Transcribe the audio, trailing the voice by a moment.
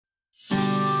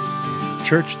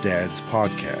Church Dads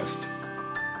Podcast.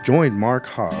 Join Mark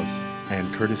Haas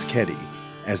and Curtis Ketty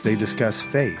as they discuss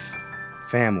faith,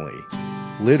 family,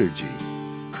 liturgy,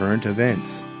 current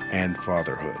events, and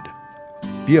fatherhood.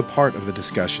 Be a part of the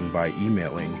discussion by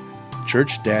emailing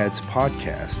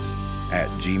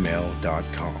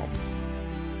churchdadspodcast@gmail.com.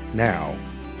 Now,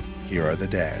 here are the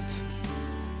dads.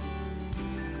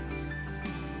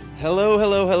 Hello.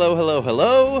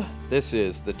 This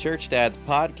is the Church Dads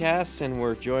Podcast, and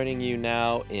we're joining you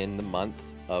now in the month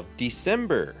of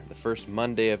December, the first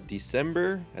Monday of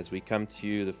December, as we come to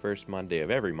you the first Monday of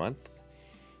every month.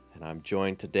 And I'm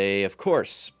joined today, of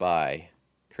course, by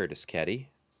Curtis Ketty.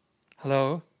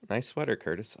 Hello. Nice sweater,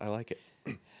 Curtis. I like it.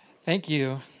 Thank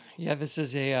you. Yeah, this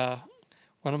is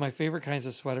one of my favorite kinds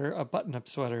of sweater, a button-up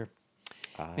sweater.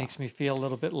 Makes me feel a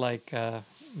little bit like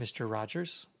Mr.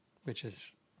 Rogers, which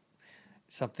is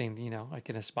something, I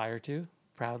can aspire to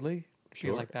proudly.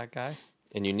 Feel like that guy.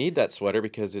 And you need that sweater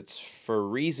because it's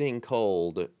freezing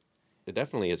cold. It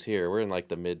definitely is here. We're in like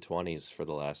the mid-20s for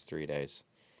the last 3 days.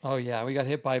 Oh, yeah. We got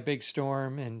hit by a big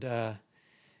storm, and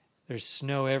there's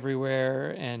snow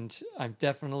everywhere, and I'm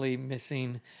definitely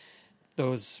missing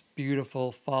those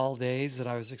beautiful fall days that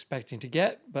I was expecting to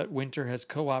get, but winter has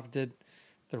co-opted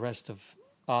the rest of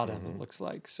autumn, it looks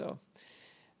like. So,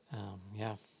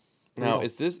 yeah. Now,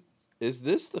 is this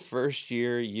the first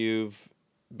year you've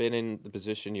been in the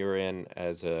position you're in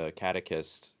as a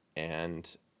catechist,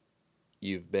 and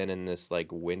you've been in this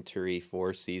like wintry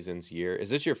 4 seasons year?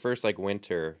 Is this your first like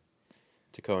winter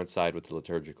to coincide with the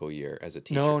liturgical year as a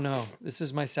teacher? No. This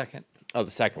is my second. Oh,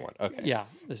 the second one. Okay. Yeah,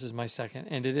 this is my second.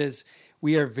 And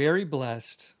we are very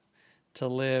blessed to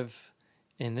live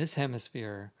in this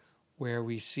hemisphere where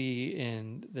we see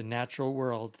in the natural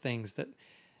world things that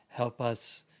help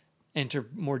us enter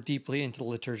more deeply into the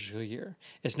liturgical year.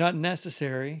 It's not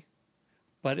necessary,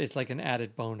 but it's like an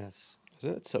added bonus.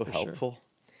 Isn't it so helpful? Sure.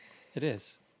 It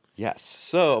is. Yes.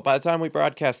 So by the time we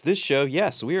broadcast this show,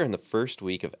 yes, we are in the first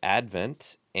week of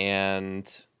Advent,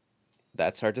 and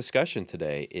that's our discussion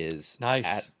today is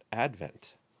nice.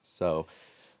 Advent. So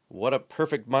what a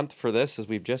perfect month for this, as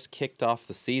we've just kicked off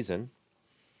the season.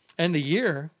 And the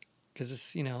year, because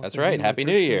it's, That's right. Happy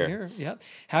New Year. Yeah.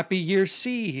 Happy Year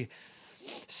C.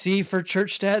 C for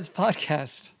Church Dads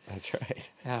Podcast. That's right.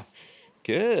 Yeah.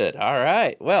 Good. All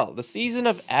right. Well, the season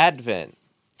of Advent.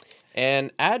 And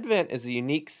Advent is a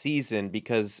unique season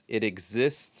because it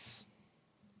exists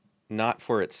not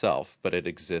for itself, but it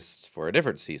exists for a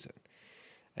different season.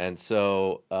 And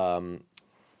so,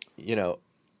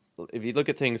 if you look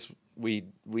at things we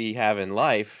have in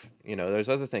life, there's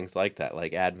other things like that,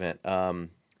 like Advent.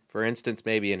 For instance,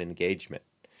 maybe an engagement.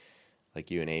 Like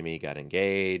you and Amy got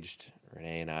engaged.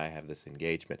 Renee and I have this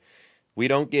engagement. We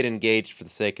don't get engaged for the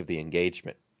sake of the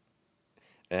engagement.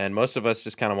 And most of us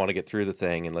just kind of want to get through the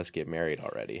thing and let's get married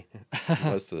already,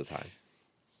 most of the time.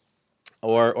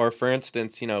 Or for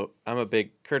instance,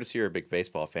 Curtis, you're a big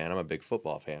baseball fan. I'm a big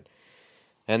football fan.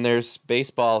 And there's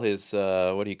baseball is,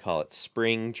 what do you call it,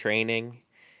 spring training?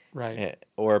 Right.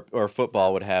 Or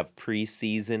football would have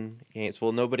preseason games.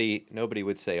 Well, nobody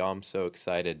would say, oh, I'm so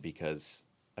excited because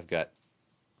I've got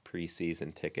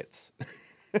preseason tickets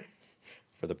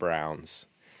for the Browns.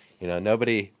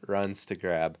 Nobody runs to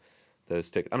grab those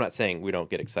tickets. I'm not saying we don't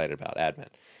get excited about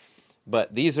Advent,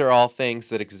 but these are all things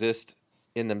that exist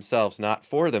in themselves, not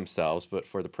for themselves, but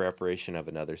for the preparation of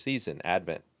another season.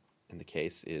 Advent, in the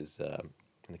case of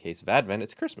Advent,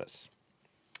 it's Christmas.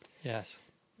 Yes.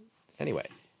 Anyway,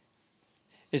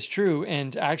 it's true,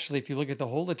 and actually, if you look at the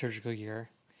whole liturgical year,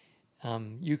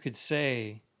 you could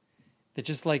say that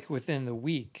just like within the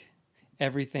week,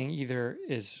 everything either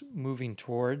is moving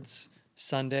towards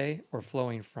Sunday or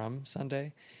flowing from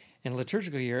Sunday. In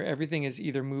liturgical year, everything is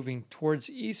either moving towards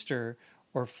Easter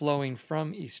or flowing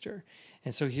from Easter.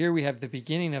 And so here we have the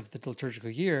beginning of the liturgical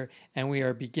year, and we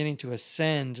are beginning to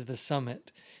ascend the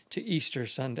summit to Easter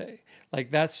Sunday. Like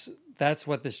that's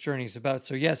what this journey is about.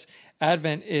 So yes,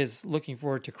 Advent is looking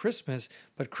forward to Christmas,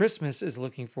 but Christmas is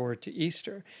looking forward to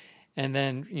Easter. And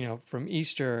then, from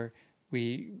Easter,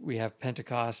 we have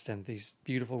Pentecost and these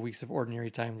beautiful weeks of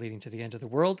ordinary time leading to the end of the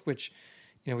world, which,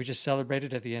 we just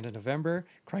celebrated at the end of November,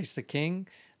 Christ the King,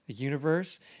 the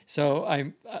universe.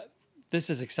 So this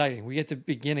is exciting. We get to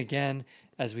begin again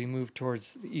as we move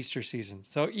towards the Easter season.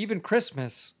 So even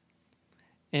Christmas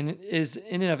is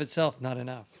in and of itself not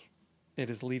enough. It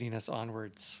is leading us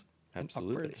onwards.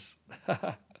 Absolutely. And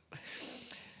upwards.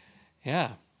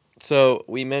 Yeah. So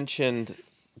we mentioned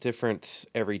different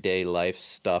everyday life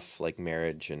stuff like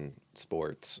marriage and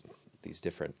sports, these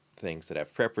different things that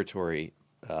have preparatory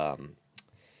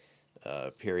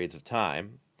periods of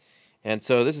time. And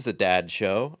so this is a dad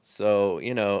show. So,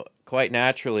 quite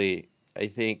naturally, I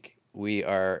think we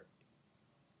are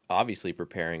obviously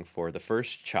preparing for the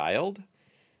first child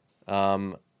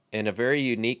in a very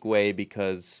unique way,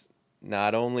 because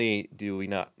not only do we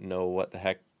not know what the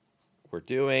heck we're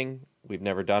doing, we've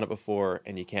never done it before,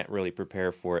 and you can't really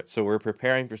prepare for it. So we're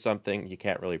preparing for something you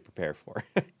can't really prepare for.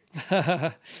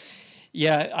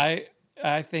 Yeah,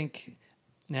 I think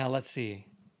now let's see.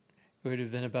 It would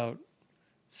have been about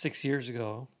 6 years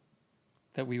ago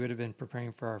that we would have been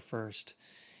preparing for our first.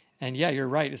 And yeah, you're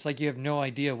right. It's like you have no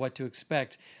idea what to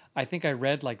expect. I think I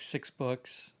read like 6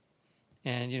 books,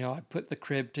 and I put the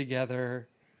crib together.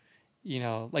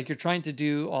 Like you're trying to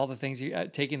do all the things, you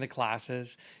taking the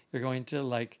classes, you're going to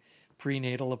like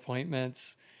prenatal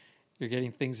appointments, you're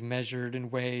getting things measured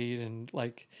and weighed, and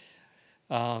like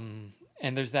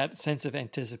and there's that sense of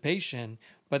anticipation,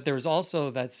 but there's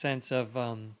also that sense of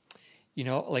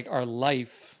like our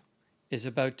life is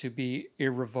about to be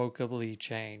irrevocably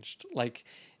changed. Like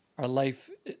our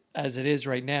life as it is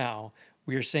right now,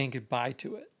 we are saying goodbye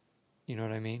to it. You know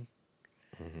what I mean?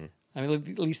 Mm-hmm. I mean,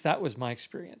 at least that was my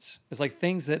experience. It's like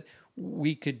things that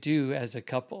we could do as a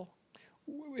couple.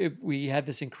 We had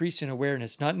this increase in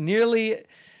awareness, not nearly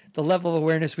the level of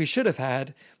awareness we should have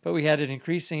had, but we had an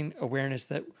increasing awareness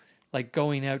that, like,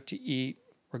 going out to eat,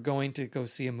 or going to go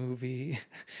see a movie,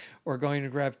 or going to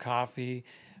grab coffee,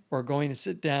 or going to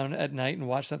sit down at night and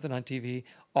watch something on TV,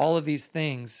 all of these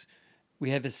things,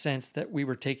 we had the sense that we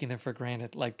were taking them for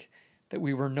granted, like that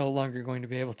we were no longer going to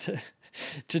be able to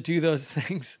do those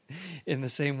things in the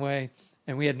same way.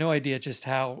 And we had no idea just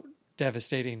how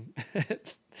devastating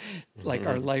like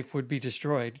our life would be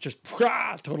destroyed, just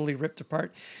totally ripped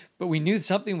apart. But we knew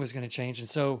something was going to change. And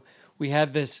so we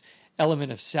had this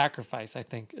element of sacrifice, I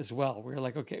think, as well. We were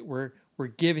like, okay, we're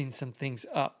giving some things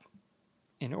up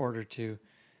in order to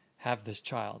have this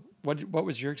child. What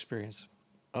was your experience?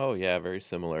 Oh yeah, very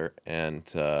similar. And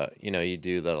you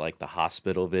do the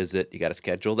hospital visit. You got to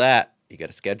schedule that. You got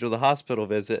to schedule the hospital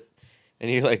visit, and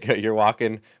you're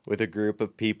walking with a group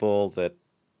of people that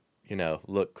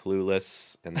look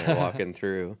clueless, and they're walking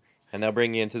through, and they'll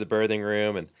bring you into the birthing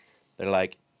room, and they're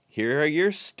like, "Here are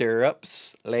your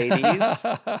stirrups, ladies."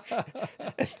 And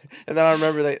then I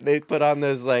remember they put on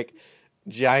those like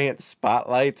giant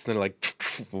spotlights, and they're like,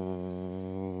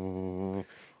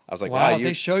 I was like, wow, wow,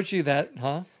 they showed you that,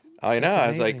 huh? I know. That's I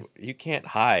was like, amazing. you can't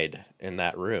hide in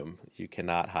that room. You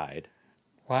cannot hide.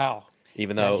 Wow.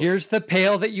 Even Now, though, here's the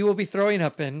pail that you will be throwing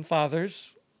up in,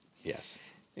 fathers. yes,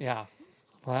 Yeah.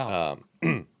 Wow.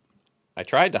 I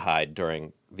tried to hide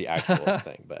during the actual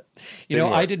thing, but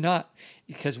didn't I work. did not,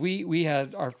 because we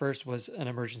had our first was an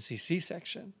emergency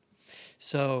C-section.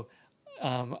 So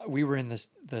we were in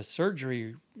the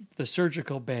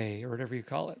surgical bay, or whatever you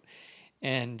call it.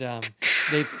 And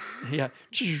they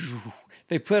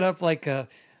put up like a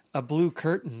blue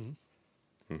curtain.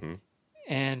 Mm-hmm.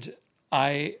 And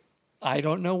I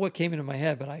don't know what came into my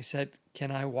head, but I said,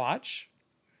 "Can I watch?"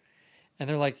 And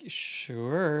they're like,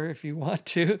 "Sure, if you want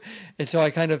to." And so I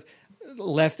kind of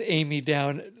left Amy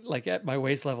down like at my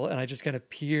waist level, and I just kind of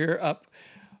peer up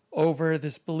over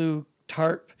this blue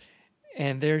tarp,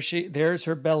 and there's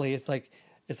her belly. It's like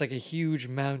a huge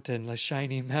mountain, a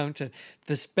shiny mountain.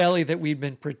 This belly that we'd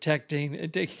been protecting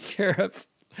and taking care of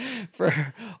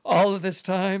for all of this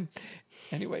time.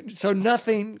 Anyway, so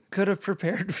nothing could have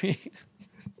prepared me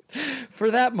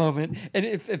for that moment. And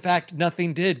in fact,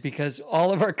 nothing did, because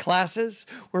all of our classes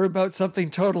were about something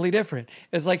totally different.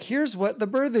 It's like, here's what the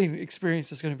birthing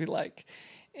experience is going to be like.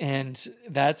 And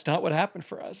that's not what happened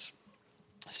for us.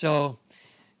 So,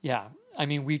 yeah, I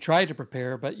mean, we tried to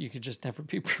prepare, but you could just never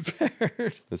be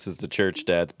prepared. This is the Church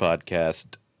Dads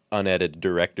podcast, unedited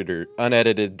director's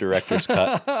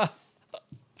cut.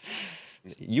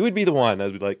 You would be the one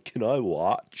that would be like, "Can I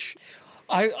watch?"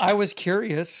 I was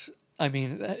curious. I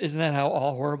mean, isn't that how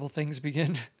all horrible things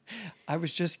begin? I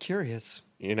was just curious.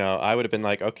 I would have been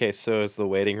like, "Okay, so is the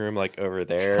waiting room like over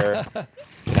there? Can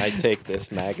I take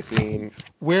this magazine?"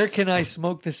 Where can I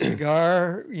smoke the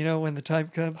cigar, when the time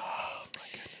comes?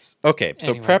 Okay, so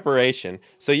Anyway. preparation.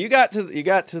 So you got to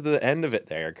the end of it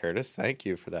there, Curtis. Thank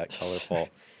you for that colorful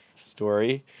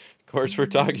story. Of course, we're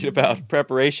talking about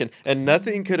preparation, and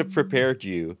nothing could have prepared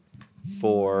you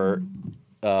for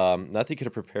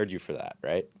that,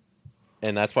 right?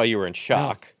 And that's why you were in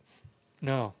shock.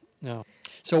 No.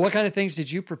 So what kind of things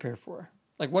did you prepare for?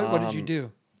 Like, what did you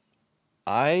do?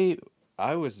 I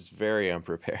was very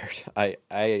unprepared. I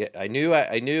knew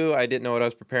I didn't know what I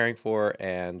was preparing for,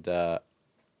 and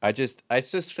I guess I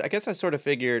sort of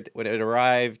figured when it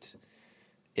arrived,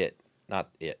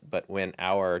 when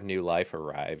our new life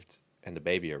arrived and the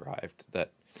baby arrived,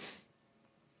 that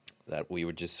that we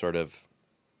would just sort of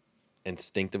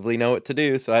instinctively know what to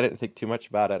do. So I didn't think too much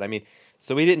about it. I mean,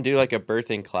 so we didn't do like a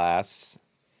birthing class.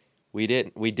 We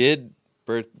did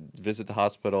visit the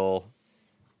hospital.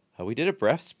 We did a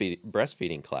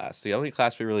breastfeeding class. The only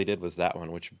class we really did was that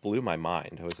one, which blew my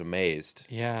mind. I was amazed.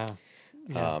 Yeah.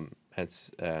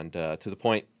 And to the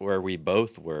point where we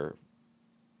both were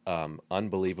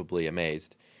unbelievably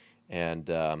amazed, and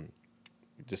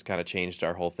just kind of changed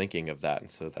our whole thinking of that. And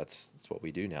so that's what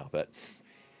we do now. But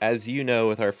as you know,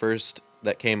 with our first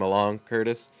that came along,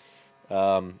 Curtis,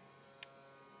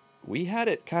 we had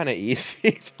it kind of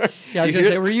easy. Yeah, I was going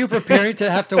to say, were you preparing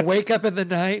to have to wake up in the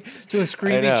night to a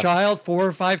screaming child 4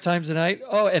 or 5 times a night?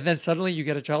 Oh, and then suddenly you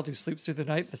get a child who sleeps through the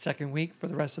night the second week for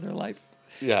the rest of their life.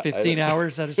 Yeah, 15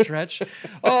 hours at a stretch.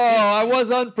 Oh, I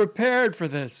was unprepared for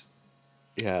this.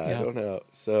 Yeah, I don't know.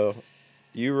 So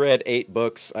you read 8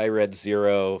 books. I read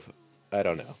 0. I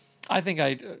don't know. I think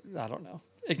I don't know.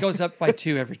 It goes up by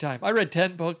 2 every time. I read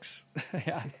 10 books.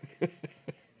 Yeah.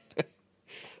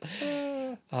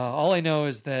 All I know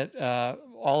is that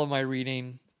all of my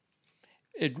reading,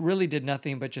 it really did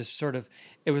nothing but just sort of,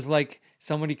 it was like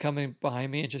somebody coming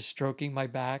behind me and just stroking my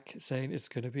back saying, it's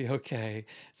going to be okay.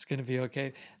 It's going to be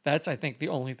okay. That's, I think, the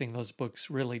only thing those books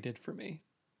really did for me.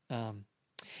 And,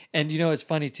 it's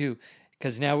funny too,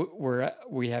 because now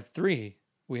we have 3.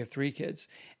 We have 3 kids.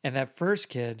 And that first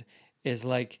kid is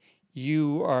like,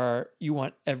 you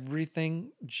want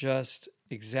everything just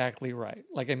exactly right.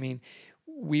 Like, I mean,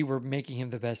 we were making him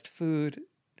the best food.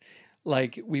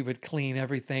 Like, we would clean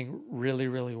everything really,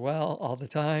 really well all the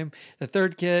time. The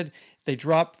third kid, they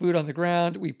drop food on the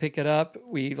ground. We pick it up.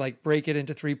 We like break it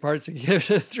into 3 parts and give it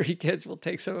to the 3 kids. We'll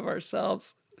take some of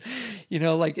ourselves.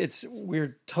 Like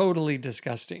we're totally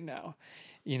disgusting now.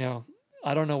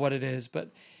 I don't know what it is,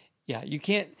 but yeah, you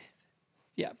can't,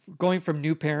 going from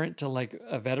new parent to like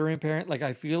a veteran parent, like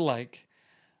I feel like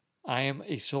I am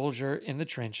a soldier in the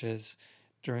trenches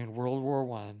during World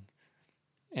War I,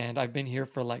 and I've been here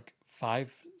for like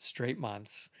 5 straight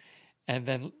months. And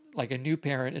then like a new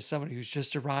parent is somebody who's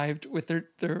just arrived with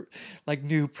their like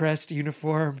new pressed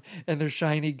uniform and their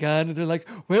shiny gun. And they're like,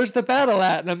 where's the battle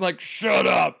at? And I'm like, shut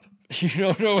up. You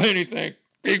don't know anything.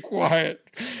 Be quiet.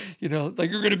 Like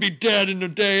you're going to be dead in a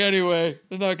day anyway.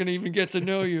 They're not going to even get to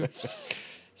know you.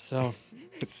 So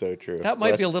it's so true. That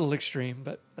might be a little extreme,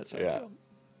 but that's how I feel.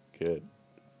 Good.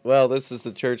 Well, this is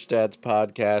the Church Dads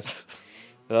podcast.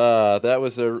 That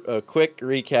was a quick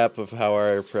recap of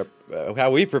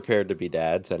how we prepared to be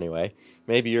dads. Anyway,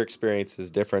 maybe your experience is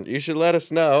different. You should let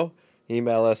us know.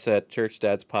 Email us at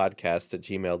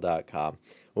churchdadspodcast@gmail.com.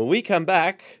 When we come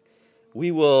back,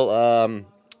 we will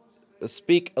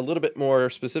speak a little bit more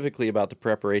specifically about the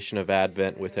preparation of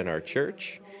Advent within our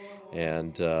church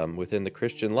and within the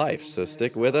Christian life. So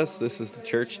stick with us. This is the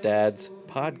Church Dads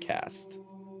podcast.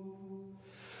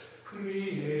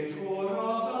 Creator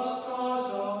of the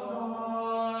stars of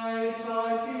night,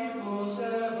 thy people's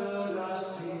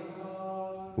everlasting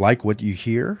light. Like what you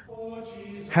hear?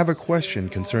 Have a question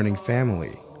concerning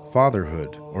family,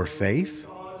 fatherhood, or faith?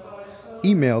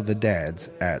 Email the dads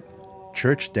at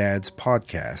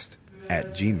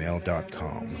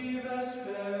churchdadspodcast@gmail.com.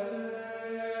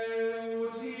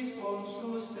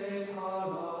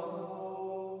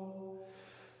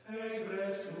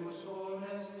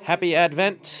 Happy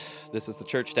Advent. This is the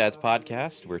Church Dads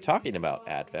podcast. We're talking about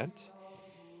Advent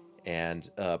and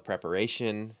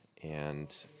preparation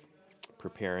and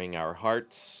preparing our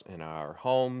hearts and our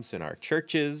homes and our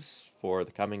churches for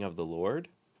the coming of the Lord.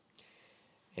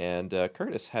 And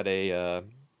Curtis had a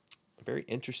very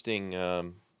interesting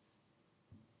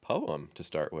poem to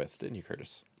start with, didn't you,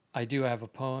 Curtis? I do have a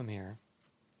poem here.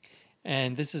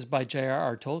 And this is by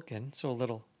J.R.R. Tolkien, so a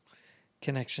little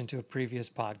connection to a previous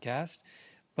podcast.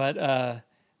 But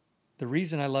the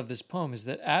reason I love this poem is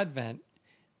that Advent,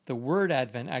 the word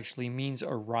Advent actually means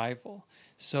arrival.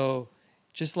 So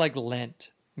just like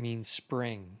Lent means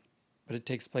spring, but it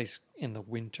takes place in the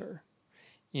winter.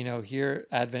 Here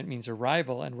Advent means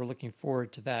arrival, and we're looking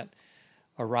forward to that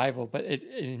arrival. But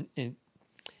the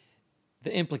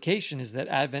implication is that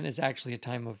Advent is actually a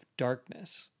time of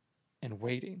darkness and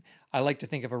waiting. I like to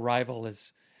think of arrival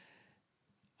as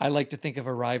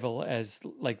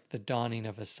like the dawning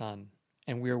of a sun,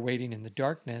 and we are waiting in the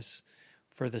darkness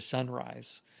for the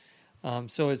sunrise.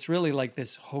 So it's really like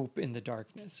this hope in the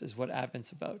darkness is what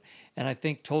Advent's about. And I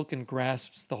think Tolkien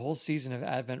grasps the whole season of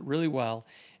Advent really well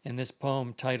in this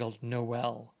poem titled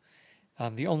Noel,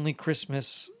 the only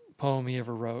Christmas poem he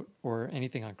ever wrote, or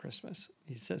anything on Christmas.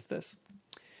 He says this: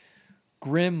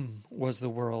 "Grim was the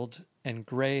world and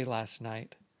gray last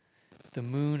night. The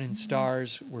moon and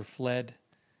stars were fled.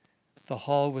 The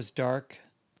hall was dark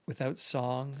without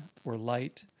song or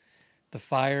light. The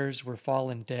fires were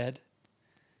fallen dead.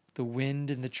 The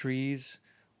wind in the trees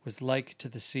was like to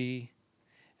the sea,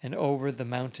 and over the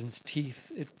mountain's teeth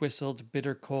it whistled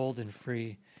bitter cold and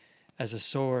free, as a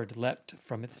sword leapt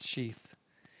from its sheath.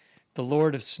 The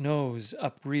Lord of Snows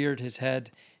upreared his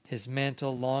head, his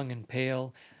mantle long and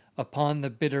pale, upon the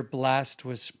bitter blast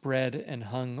was spread and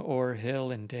hung o'er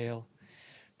hill and dale.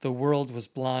 The world was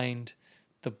blind,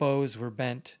 the bows were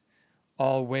bent,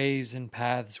 all ways and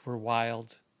paths were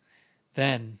wild.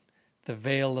 Then the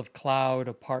veil of cloud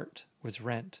apart was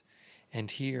rent,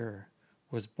 and here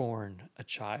was born a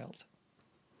child.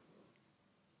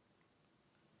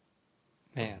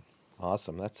 Man,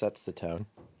 Awesome. That sets the tone.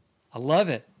 I love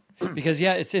it. Because,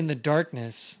 yeah, it's in the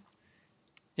darkness,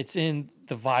 it's in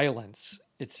the violence,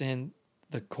 it's in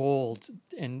the cold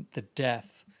and the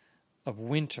death of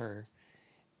winter,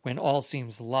 when all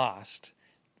seems lost,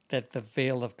 that the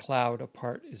veil of cloud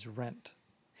apart is rent.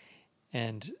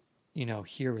 And,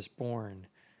 here was born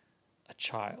a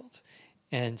child.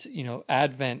 And,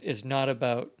 Advent is not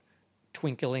about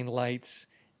twinkling lights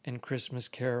and Christmas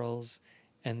carols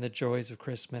and the joys of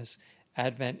Christmas.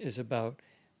 Advent is about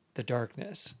the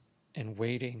darkness and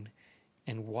waiting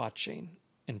and watching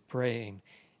and praying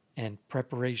and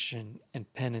preparation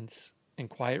and penance and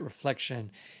quiet reflection,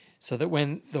 so that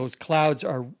when those clouds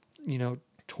are,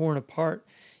 torn apart,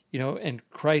 and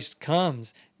Christ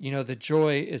comes, the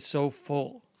joy is so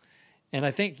full. And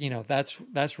I think,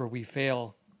 that's where we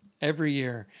fail every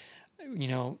year.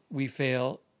 We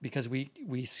fail because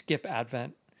we skip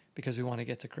Advent because we want to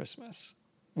get to Christmas.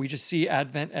 We just see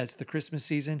Advent as the Christmas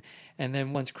season, and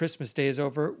then once Christmas Day is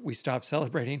over, we stop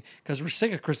celebrating because we're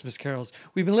sick of Christmas carols.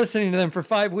 We've been listening to them for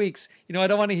 5 weeks. I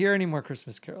don't want to hear any more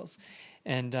Christmas carols.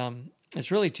 And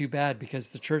it's really too bad, because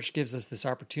the church gives us this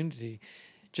opportunity,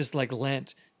 just like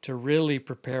Lent, to really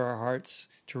prepare our hearts,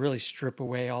 to really strip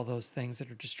away all those things that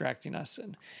are distracting us,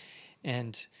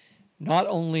 and not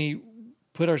only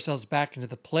put ourselves back into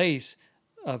the place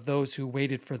of those who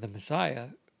waited for the Messiah,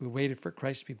 who waited for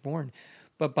Christ to be born,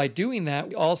 but by doing that,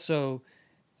 we also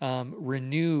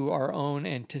renew our own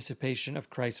anticipation of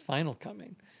Christ's final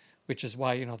coming, which is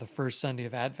why, the first Sunday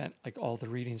of Advent, like all the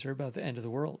readings are about the end of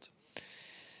the world.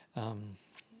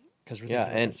 Because we're thinking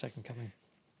about the second coming.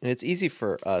 And it's easy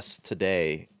for us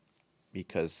today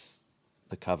because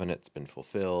the covenant's been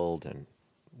fulfilled, and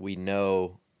we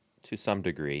know, to some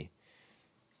degree,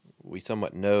 we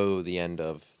somewhat know the end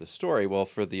of the story. Well,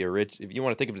 for if you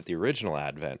want to think of it, the original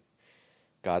Advent,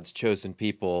 God's chosen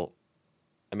people,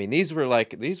 these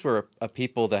were a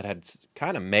people that had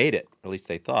kind of made it, or at least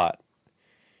they thought,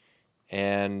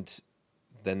 and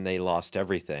then they lost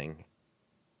everything,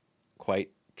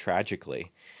 quite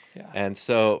tragically. Yeah. And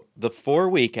so the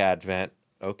 4-week Advent,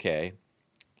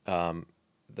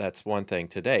 that's one thing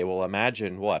today. Well,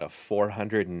 imagine a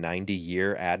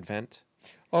 490-year Advent?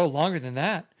 Oh, longer than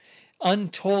that.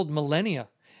 Untold millennia.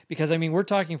 Because, we're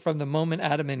talking from the moment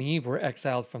Adam and Eve were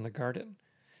exiled from the garden.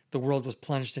 The world was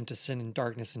plunged into sin and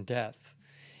darkness and death.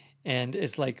 And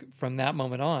it's like from that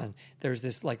moment on, there's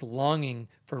this like longing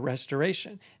for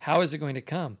restoration. How is it going to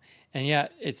come? And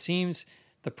yet it seems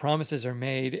the promises are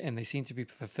made and they seem to be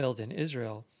fulfilled in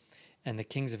Israel and the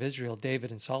kings of Israel,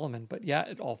 David and Solomon. But yeah,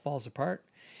 it all falls apart.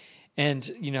 And,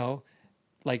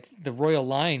 like the royal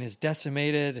line is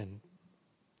decimated and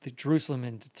the Jerusalem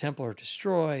and the temple are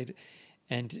destroyed.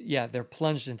 And yeah, they're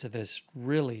plunged into this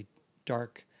really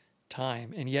dark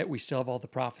time. And yet we still have all the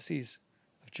prophecies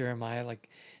of Jeremiah, like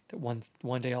that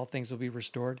one day all things will be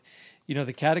restored.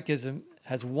 The Catechism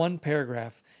has one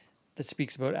paragraph that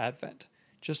speaks about Advent,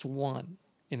 just one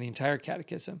in the entire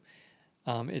Catechism.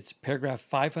 It's paragraph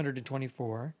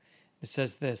 524. It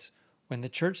says this: when the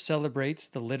Church celebrates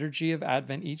the liturgy of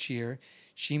Advent each year,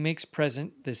 she makes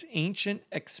present this ancient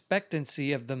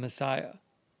expectancy of the Messiah.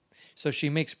 So she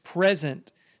makes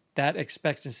present that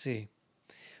expectancy.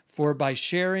 For by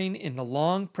sharing in the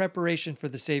long preparation for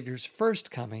the Savior's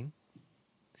first coming,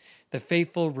 the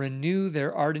faithful renew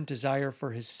their ardent desire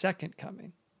for his second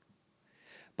coming.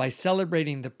 By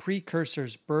celebrating the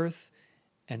precursor's birth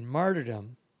and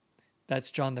martyrdom, that's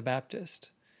John the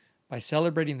Baptist. By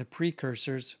celebrating the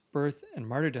precursor's birth and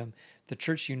martyrdom, the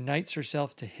Church unites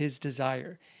herself to his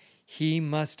desire. He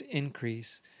must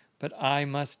increase, but I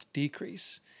must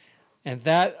decrease. And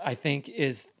that, I think,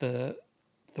 is the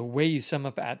way you sum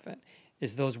up Advent,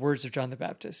 is those words of John the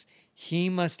Baptist. He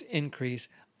must increase,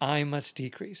 I must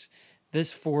decrease.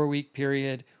 This 4-week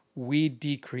period, we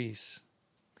decrease,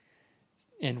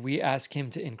 and we ask him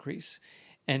to increase.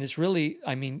 And it's really,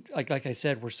 like I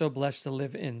said, we're so blessed to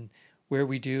live in where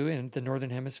we do in the Northern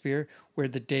Hemisphere, where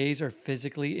the days are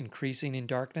physically increasing in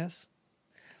darkness.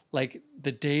 like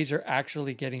the days are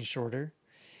actually getting shorter,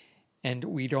 and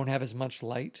we don't have as much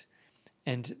light,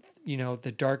 and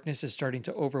the darkness is starting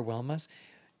to overwhelm us,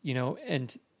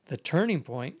 and the turning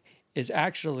point is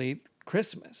actually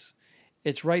Christmas.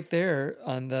 It's right there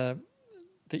on the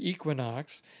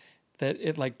equinox that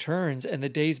it like turns and the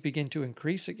days begin to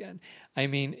increase again. I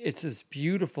mean, it's this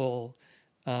beautiful,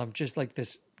 just like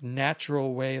this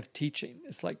natural way of teaching.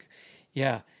 It's like,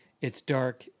 yeah, it's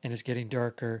dark and it's getting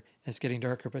darker and it's getting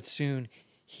darker, but soon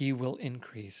he will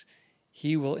increase.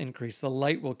 He will increase. The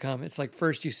light will come. It's like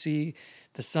first you see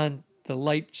the sun, the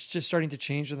light's just starting to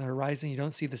change on the horizon. You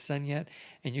don't see the sun yet,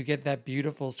 and you get that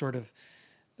beautiful sort of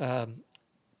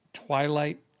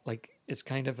twilight. Like it's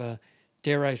kind of a,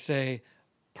 dare I say,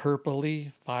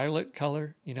 purpley violet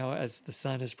color, as the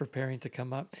sun is preparing to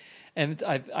come up. And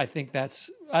I think that's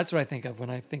what I think of when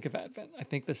I think of Advent. I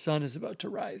think the sun is about to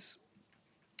rise.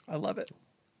 I love it.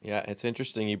 Yeah, it's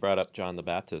interesting you brought up John the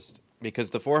Baptist,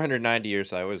 because the 490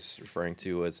 years I was referring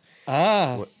to was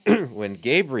when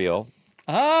Gabriel,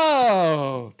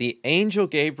 the angel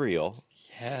Gabriel,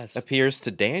 yes, appears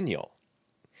to Daniel,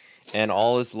 and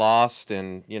all is lost,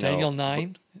 and Daniel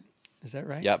 9, is that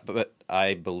right? Yeah, but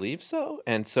I believe so.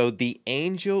 And so the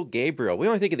angel Gabriel, we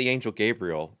only think of the angel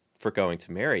Gabriel for going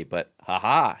to Mary, but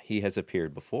he has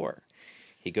appeared before.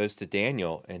 He goes to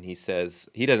Daniel and he says,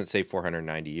 he doesn't say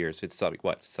 490 years. It's like,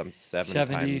 what, some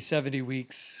 70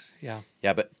 weeks. Yeah.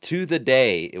 Yeah, but to the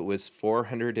day, it was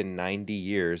 490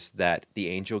 years that the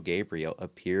angel Gabriel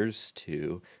appears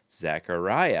to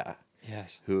Zechariah.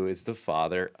 Yes. Who is the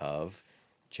father of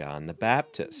John the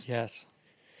Baptist. Yes.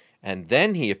 And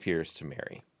then he appears to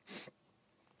Mary.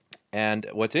 And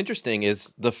what's interesting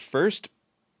is the first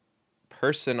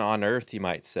person on earth, you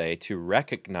might say, to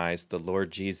recognize the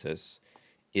Lord Jesus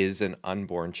is an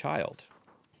unborn child,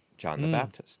 John the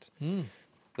Baptist.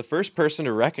 The first person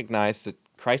to recognize that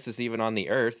Christ is even on the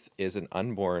earth is an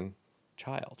unborn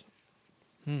child,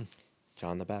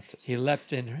 John the Baptist. He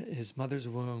leapt in his mother's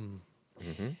womb.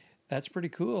 Mm-hmm. That's pretty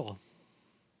cool.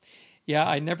 Yeah,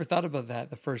 I never thought about that,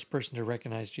 the first person to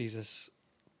recognize Jesus.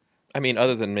 I mean,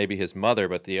 other than maybe his mother,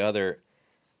 but the other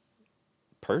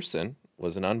person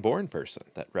was an unborn person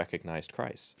that recognized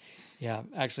Christ. Yeah,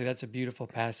 actually, that's a beautiful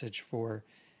passage for,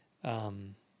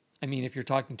 if you're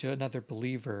talking to another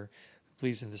believer who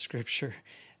believes in the scripture,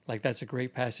 like that's a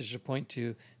great passage to point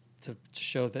to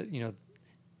show that,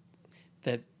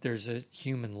 that there's a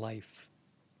human life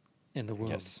in the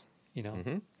womb. Yes.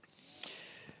 Mm-hmm.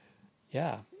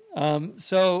 Yeah.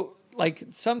 So, like,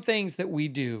 some things that we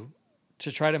do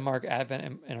to try to mark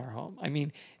Advent in our home. I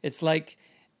mean, it's like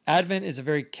Advent is a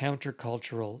very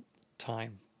countercultural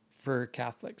time for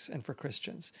Catholics and for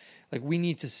Christians. Like, we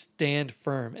need to stand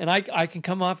firm. And I can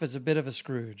come off as a bit of a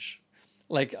Scrooge.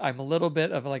 Like, I'm a little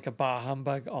bit of like a bah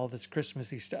humbug, all this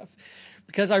Christmassy stuff.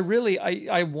 Because I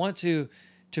want to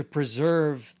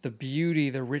preserve the beauty,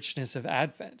 the richness of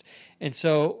Advent. And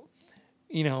so,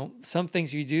 some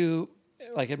things you do,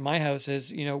 like at my house,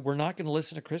 is, we're not going to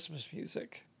listen to Christmas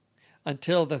music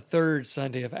until the third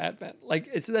Sunday of Advent.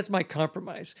 Like, that's my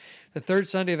compromise. The third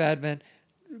Sunday of Advent,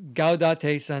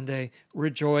 Gaudete Sunday,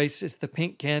 rejoice. It's the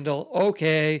pink candle.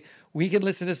 Okay, we can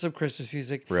listen to some Christmas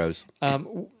music. Rose.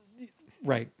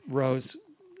 Right, rose.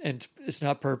 And it's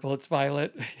not purple, it's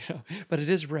violet, but it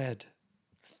is red.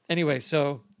 Anyway,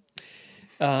 so,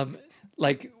 I'll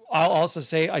also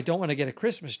say I don't want to get a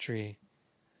Christmas tree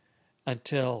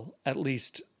until at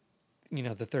least,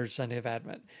 the third Sunday of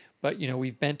Advent. But,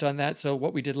 we've bent on that. So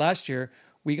what we did last year,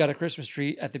 we got a Christmas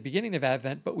tree at the beginning of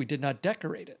Advent, but we did not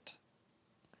decorate it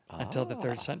until the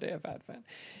third Sunday of Advent.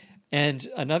 And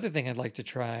another thing I'd like to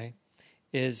try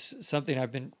is something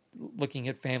I've been looking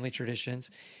at family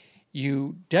traditions.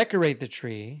 You decorate the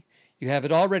tree, you have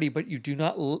it all ready, but you do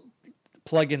not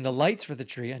plug in the lights for the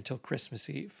tree until Christmas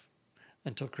Eve,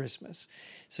 until Christmas.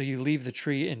 So you leave the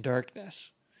tree in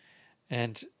darkness.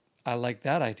 And I like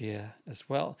that idea as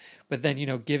well. But then,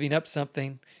 giving up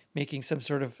something, making some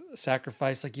sort of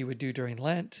sacrifice like you would do during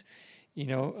Lent,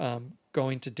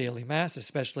 going to daily mass,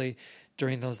 especially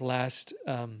during those last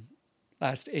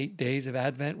 8 days of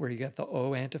Advent where you got the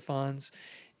O antiphons,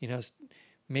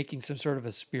 making some sort of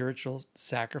a spiritual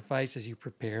sacrifice as you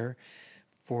prepare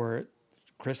for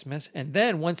Christmas. And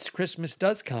then once Christmas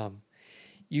does come,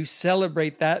 you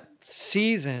celebrate that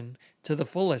season to the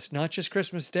fullest, not just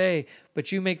Christmas Day,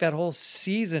 but you make that whole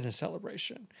season a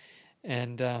celebration.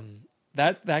 And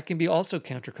that can be also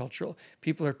countercultural.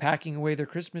 People are packing away their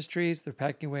Christmas trees. They're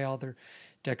packing away all their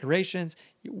decorations.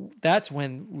 That's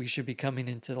when we should be coming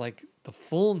into like the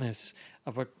fullness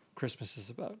of what Christmas is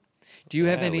about. Do you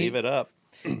have any? Leave it up.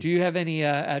 Do you have any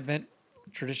Advent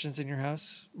traditions in your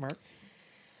house, Mark?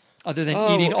 Other than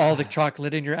eating all the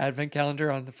chocolate in your Advent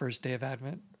calendar on the first day of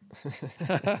Advent.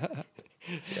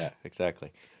 Yeah,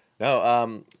 exactly.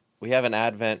 No, we have an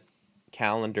Advent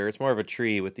calendar. It's more of a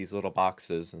tree with these little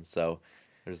boxes, and so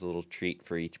there's a little treat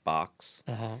for each box.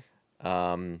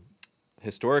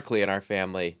 Historically, in our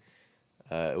family,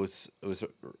 there's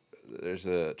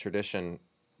a tradition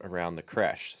around the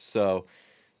creche. So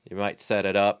you might set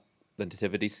it up, the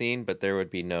nativity scene, but there would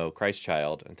be no Christ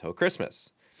child until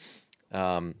Christmas.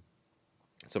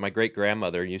 So my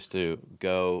great-grandmother used to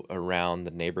go around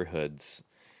the neighborhoods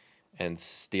and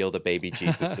steal the baby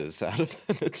Jesuses out of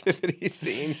the nativity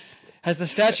scenes. Has the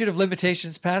statute of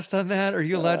limitations passed on that? Are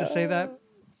you allowed to say that?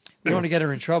 We don't want to get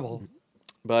her in trouble.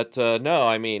 But no,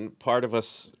 I mean, part of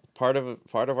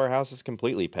our house is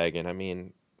completely pagan. I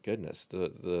mean, goodness,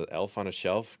 the elf on a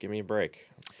shelf. Give me a break.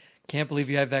 Can't believe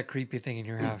you have that creepy thing in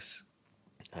your house.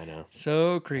 I know.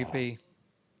 So creepy.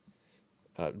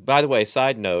 By the way,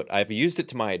 side note, I've used it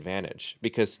to my advantage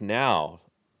because now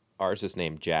ours is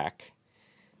named Jack.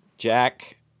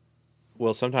 Jack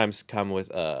will sometimes come with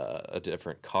a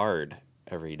different card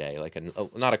every day, like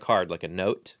not a card, like a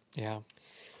note. Yeah.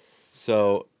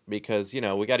 So, because,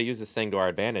 we got to use this thing to our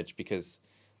advantage, because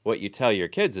what you tell your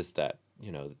kids is that,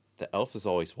 the elf is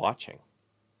always watching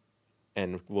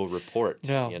and will report,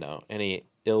 any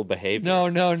ill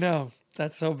behavior. No.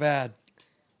 That's so bad.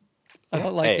 I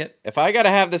don't like it. If I got to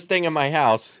have this thing in my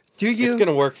house, it's going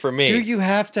to work for me. Do you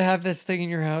have to have this thing in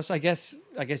your house? I guess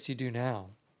you do now.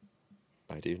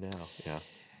 I do now,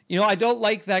 yeah. I don't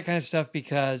like that kind of stuff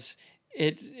because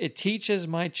it teaches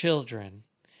my children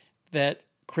that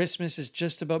Christmas is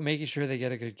just about making sure they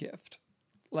get a good gift.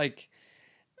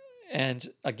 And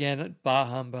again, bah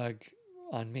humbug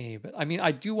on me. But I mean,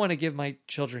 I do want to give my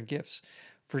children gifts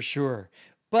for sure.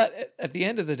 But at the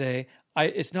end of the day,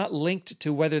 it's not linked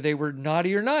to whether they were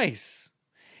naughty or nice.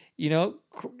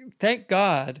 Thank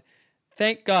God,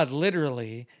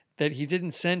 literally, that he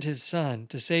didn't send his son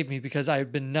to save me because I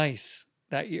had been nice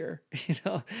that year.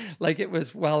 It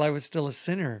was while I was still a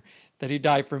sinner that he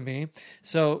died for me.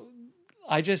 So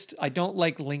I don't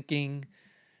like linking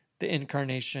the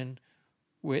incarnation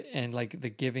and the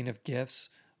giving of gifts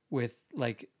with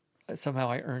somehow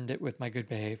I earned it with my good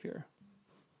behavior.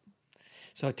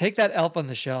 So take that elf on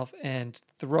the shelf and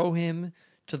throw him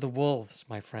to the wolves,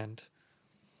 my friend.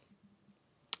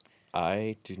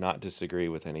 I do not disagree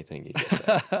with anything you just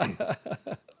said.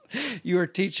 You are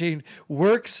teaching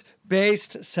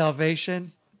works-based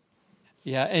salvation.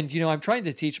 Yeah, and I'm trying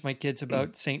to teach my kids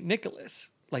about St.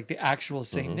 Nicholas, like the actual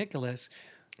St. Nicholas.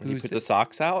 You put the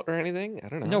socks out or anything? I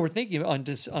don't know. No, we're thinking on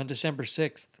December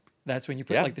 6th. That's when you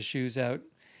put the shoes out.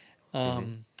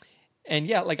 And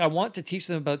yeah, I want to teach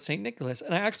them about St. Nicholas.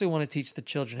 And I actually want to teach the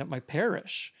children at my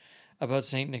parish about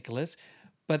St. Nicholas.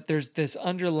 But there's this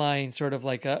underlying sort of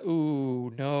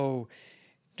no,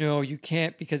 you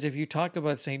can't, because if you talk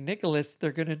about St. Nicholas,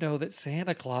 they're going to know that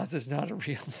Santa Claus is not a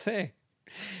real thing.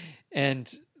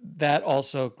 And that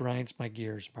also grinds my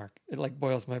gears, Mark. It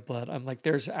boils my blood. I'm like,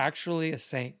 there's actually a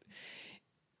saint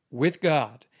with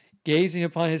God, gazing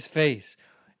upon his face,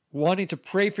 wanting to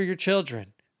pray for your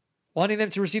children, wanting them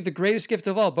to receive the greatest gift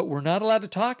of all, but we're not allowed to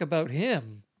talk about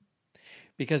him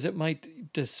because it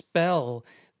might dispel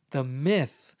the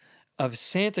myth of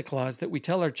Santa Claus that we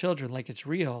tell our children like it's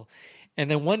real. And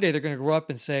then one day they're going to grow up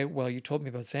and say, well, you told me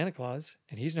about Santa Claus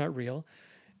and he's not real.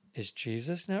 Is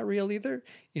Jesus not real either?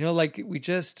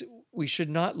 We should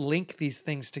not link these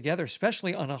things together,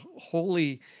 especially on a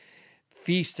holy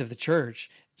feast of the church.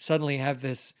 Suddenly have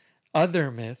this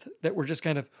other myth that we're just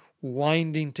kind of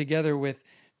winding together with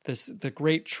the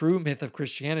great true myth of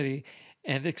Christianity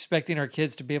and expecting our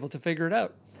kids to be able to figure it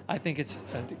out. I think it's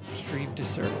an extreme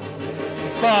disservice.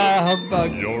 Bah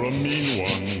humbug. You're a mean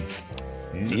one.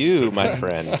 You, my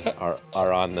friend,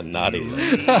 are on the naughty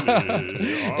list.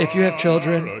 If you have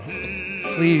children,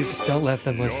 please don't let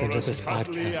them listen to this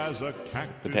podcast.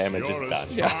 The damage is done.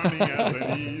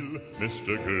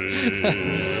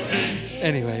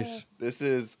 Anyways. This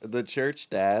is the Church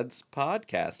Dads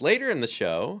podcast. Later in the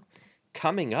show,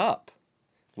 coming up,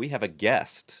 we have a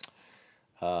guest.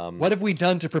 What have we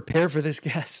done to prepare for this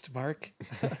guest, Mark?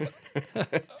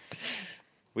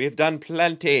 We have done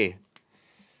plenty.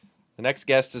 The next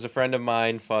guest is a friend of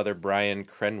mine, Father Brian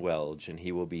Krenwelge, and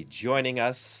he will be joining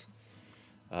us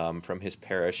from his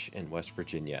parish in West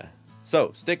Virginia.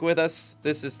 So stick with us.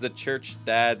 This is the Church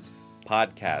Dads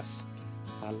podcast.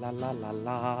 La la la la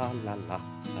la la la.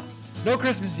 No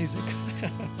Christmas music.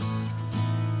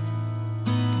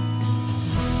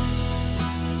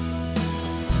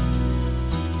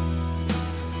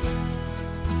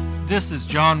 This is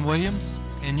John Williams,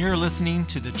 and you're listening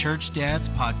to the Church Dads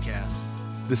Podcast.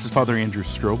 This is Father Andrew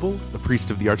Strobel, a priest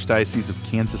of the Archdiocese of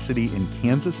Kansas City in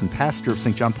Kansas and pastor of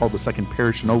St. John Paul II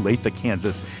Parish in Olathe,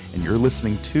 Kansas, and you're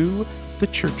listening to The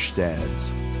Church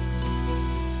Dads.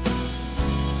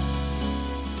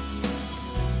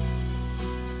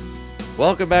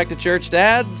 Welcome back to Church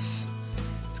Dads.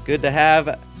 It's good to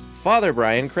have Father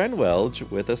Brian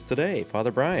Krenwelge with us today. Father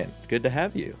Brian, good to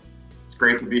have you. It's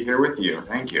great to be here with you.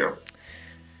 Thank you.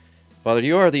 Father,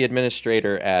 you are the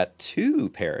administrator at two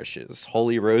parishes,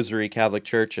 Holy Rosary Catholic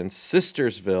Church in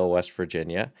Sistersville, West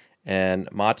Virginia, and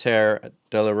Mater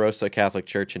Dolorosa Catholic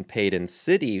Church in Paden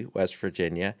City, West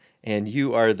Virginia, and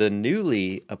you are the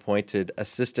newly appointed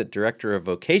Assistant Director of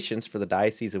Vocations for the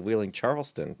Diocese of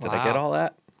Wheeling-Charleston. Did I get all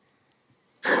that?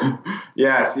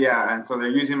 Yes, yeah, and so they're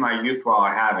using my youth while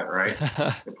I have it, right?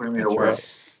 They're putting me to work,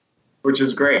 right. Which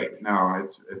is great. No,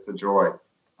 it's a joy.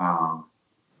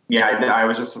 I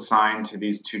was just assigned to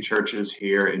these two churches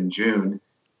here in June,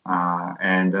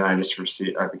 and then I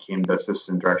became the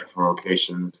assistant director for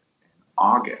vocations in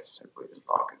August. I believe it's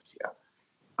August.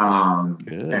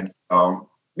 Yeah. And so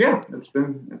it's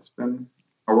been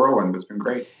a whirlwind. It's been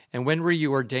great. And when were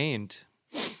you ordained?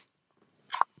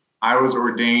 I was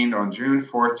ordained on June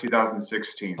 4th,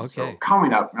 2016. Okay. So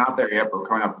coming up, not there yet, but we're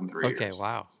coming up in 3 years. Okay,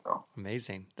 wow. So.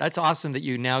 Amazing. That's awesome that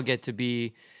you now get to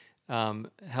be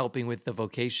helping with the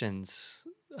vocations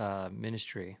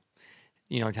ministry.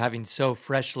 You know, having so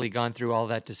freshly gone through all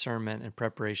that discernment and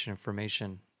preparation and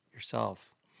formation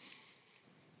yourself.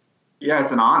 Yeah,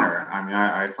 it's an honor. I mean,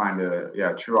 I find it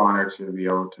a true honor to be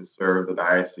able to serve the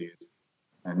diocese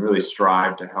and really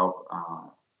strive to help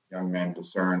young men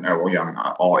discern,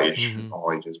 all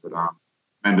ages, but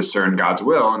men discern God's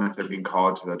will, and if they're being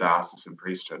called to the diocesan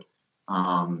priesthood.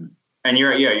 And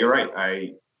you're right.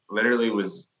 I literally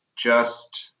was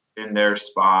just in their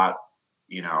spot,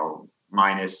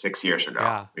 minus 6 years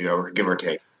ago, give or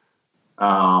take.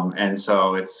 And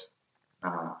so it's,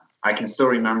 I can still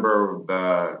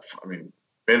remember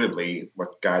vividly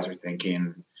what guys are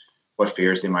thinking, what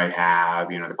fears they might have,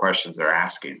 the questions they're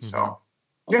asking.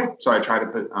 Mm-hmm. So I try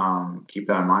to keep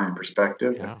that in mind in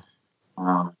perspective. Yeah.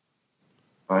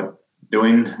 But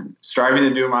striving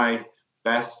to do my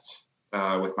best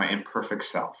with my imperfect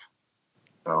self.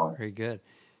 So very good.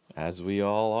 As we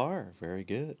all are. Very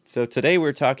good. So today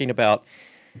we're talking about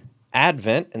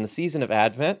Advent and the season of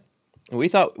Advent. We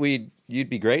thought you'd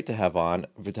be great to have on,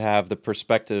 to have the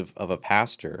perspective of a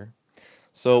pastor.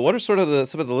 So what are sort of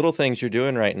some of the little things you're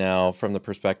doing right now from the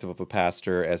perspective of a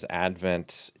pastor as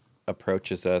Advent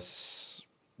approaches us,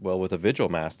 with a vigil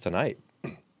mass tonight?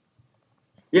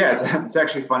 Yeah, it's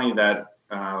actually funny that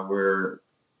we're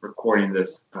recording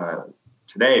this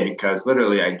today because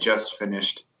literally I just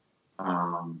finished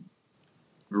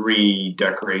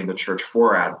redecorating the church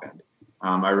for Advent.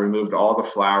 I removed all the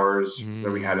flowers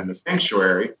that we had in the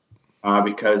sanctuary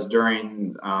because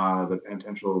during the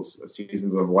penitential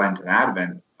seasons of Lent and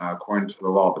Advent, according to the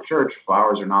law of the church,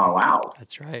 flowers are not allowed.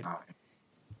 That's right.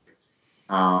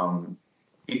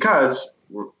 Because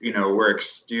we're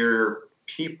exterior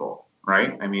people,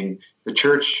 right? I mean, the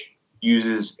church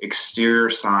uses exterior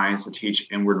signs to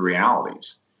teach inward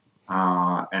realities.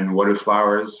 And what do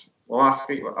flowers? Well,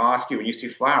 I'll ask you, when you see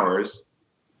flowers,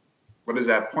 what does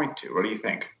that point to? What do you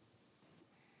think?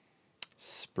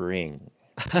 Spring,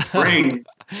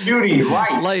 beauty,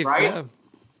 life, right? Yeah.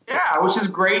 Yeah, which is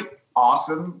great,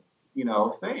 awesome,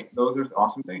 thing. Those are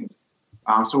awesome things.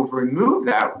 So if we remove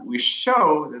that, we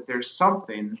show that there's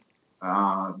something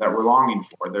that we're longing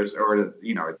for.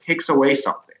 It takes away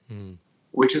something,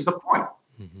 which is the point.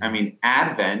 Mm-hmm. I mean,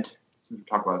 Advent, since we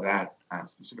talk about that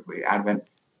specifically, Advent,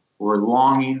 we're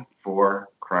longing for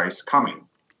Christ's coming,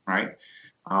 right?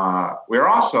 We're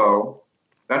also,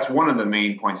 that's one of the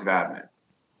main points of Advent.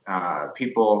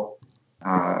 People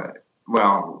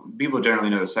generally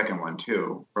know the second one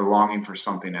too. We're longing for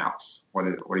something else. What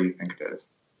do you think it is?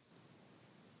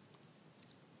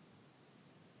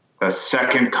 The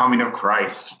second coming of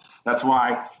Christ. That's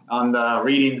why on the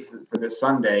readings for this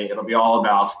Sunday, it'll be all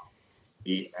about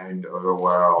the end of the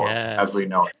world as we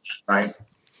know it, right?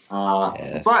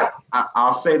 Yes. But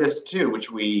I'll say this too, which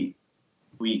we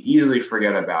easily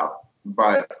forget about.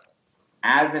 But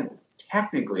Advent,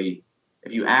 technically,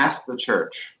 if you ask the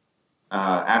church,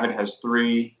 Advent has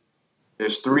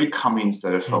there's three comings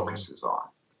that it focuses on,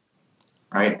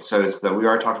 right? So we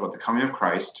already talked about the coming of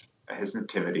Christ, his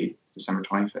nativity, December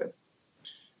 25th.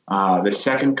 The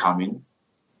second coming,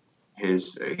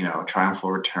 his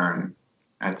triumphal return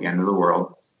at the end of the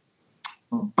world.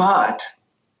 But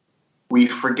we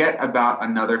forget about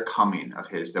another coming of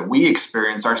his that we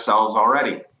experience ourselves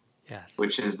already,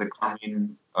 which is the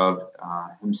coming of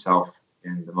himself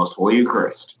in the Most Holy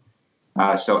Eucharist.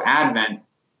 So Advent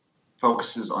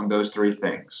focuses on those three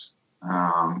things.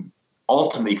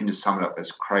 Ultimately, you can just sum it up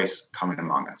as Christ coming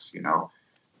among us,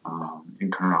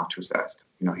 incarnatus est.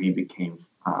 He became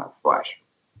flesh.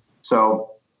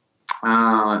 So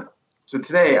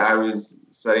today I was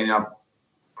putting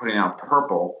out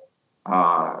purple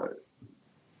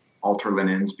altar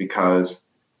linens because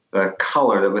the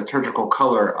liturgical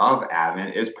color of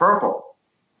Advent is purple.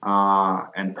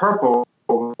 And purple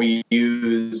we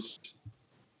use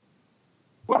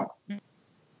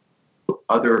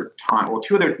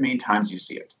two other main times you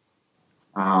see it.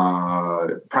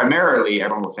 Primarily,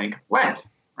 everyone will think Lent,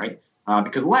 right?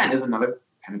 Because Lent is another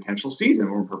penitential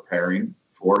season. We're preparing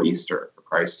for Easter, for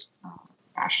Christ's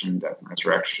passion, death, and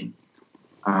resurrection.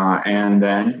 And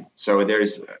then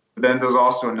there's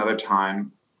also another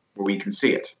time where we can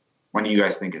see it. When do you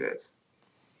guys think it is?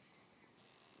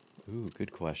 Ooh,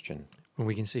 good question. When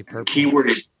we can see purple. The key word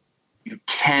is you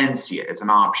can see it. It's an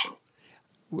option.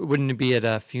 Wouldn't it be at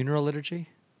a funeral liturgy?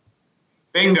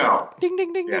 Bingo. Ding,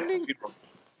 ding, ding, Yes. ding, ding.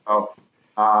 Oh.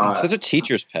 Such a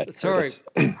teacher's pet. Sorry.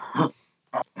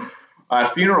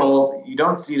 Funerals, you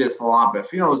don't see this a lot, but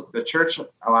funerals, the church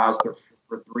allows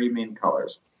for three main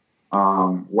colors.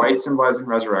 White symbolizing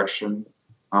resurrection,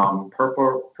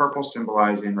 purple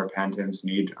symbolizing repentance,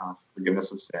 need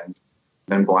forgiveness of sins,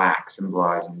 then black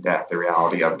symbolizing death, the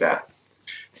reality of death.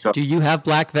 So, do you have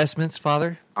black vestments,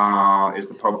 Father? Is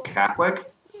the Pope Catholic?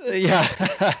 Yeah.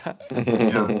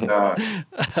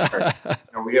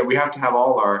 We have to have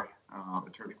all our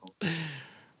liturgical.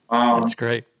 That's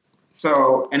great.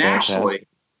 So, and Fantastic. actually,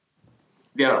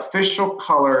 the official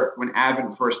color when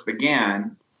Advent first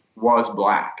began was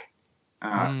black.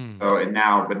 But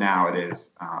now it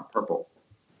is purple.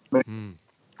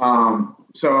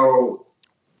 So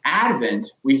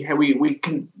Advent,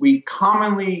 we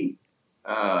commonly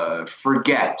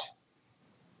forget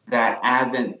that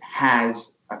Advent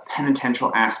has a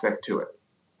penitential aspect to it.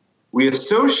 We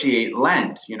associate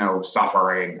Lent,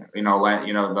 suffering, Lent,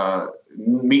 the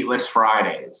meatless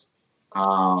Fridays,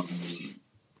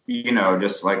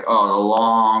 just like, the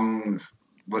long,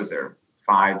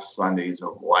 5 Sundays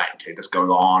of Lent. It just goes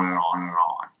on and on and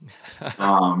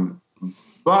on.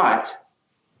 But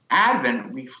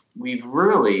Advent, we've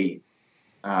really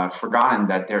forgotten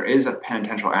that there is a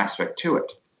penitential aspect to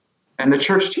it, and the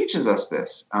church teaches us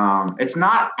this. It's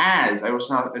not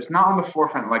on the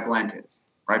forefront like Lent is,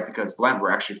 right? Because Lent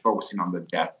we're actually focusing on the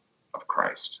death of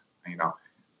Christ,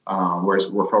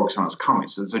 whereas we're focused on His coming.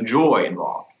 So there's a joy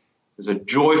involved. There's a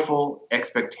joyful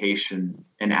expectation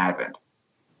in Advent.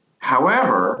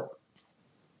 However,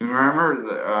 remember,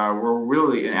 we're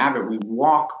really in Advent. We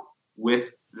walk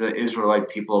with the Israelite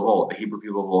people of old, the Hebrew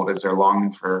people of old, as they're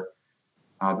longing for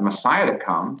the Messiah to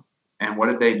come. And what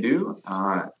did they do?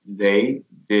 They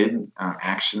did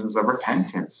actions of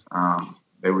repentance.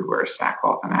 They would wear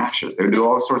sackcloth and ashes. They would do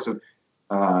all sorts of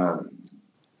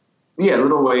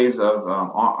little ways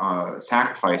of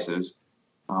sacrifices,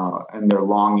 and their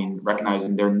longing,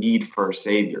 recognizing their need for a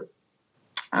Savior.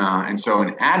 And so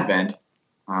in Advent,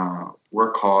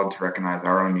 we're called to recognize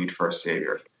our own need for a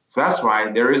Savior. So that's why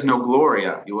there is no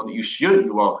Gloria. You will not,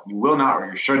 or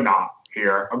you should not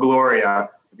hear a Gloria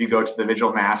if you go to the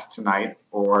Vigil Mass tonight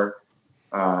or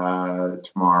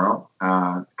tomorrow.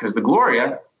 Because the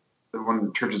Gloria, one of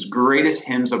the church's greatest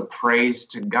hymns of praise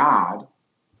to God,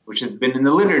 which has been in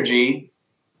the liturgy,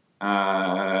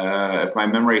 if my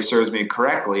memory serves me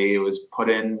correctly, it was put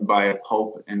in by a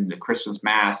pope in the Christmas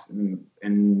Mass in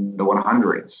the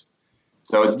 100s.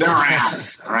 So it's been around,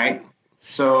 right?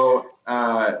 So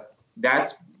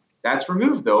that's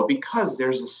removed, though, because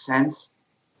there's a sense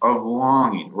of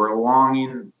longing. We're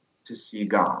longing to see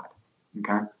God,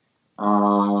 okay?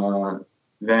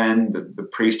 Then the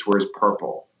priest wears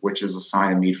purple, which is a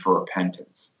sign of need for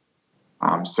repentance.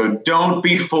 So don't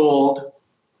be fooled.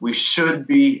 We should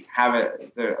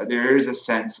there is a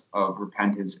sense of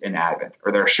repentance in Advent,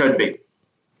 or there should be.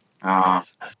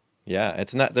 Yeah,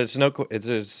 it's not. There's no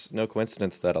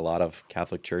coincidence that a lot of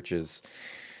Catholic churches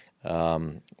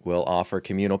will offer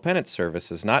communal penance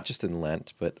services, not just in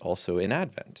Lent, but also in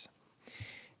Advent.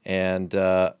 And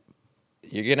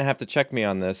you're going to have to check me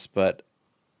on this, but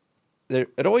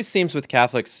it always seems with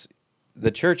Catholics,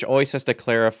 the church always has to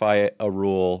clarify a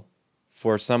rule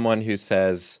for someone who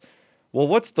says, well,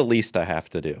 what's the least I have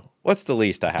to do? What's the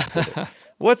least I have to do?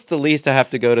 What's the least I have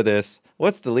to go to this?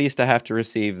 What's the least I have to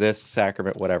receive this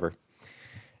sacrament, whatever?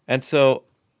 And so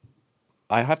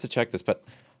I have to check this, but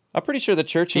I'm pretty sure the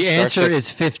church The answer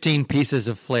is 15 pieces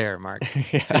of flair, Mark.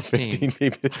 Yeah, 15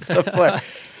 pieces of flair.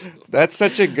 That's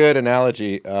such a good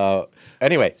analogy.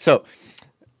 Anyway, so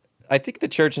I think the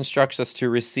church instructs us to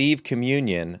receive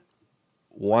communion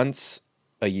once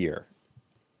a year.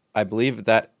 I believe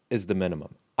that is the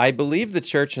minimum. I believe the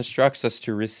church instructs us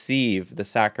to receive the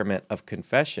sacrament of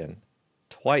confession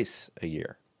twice a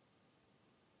year.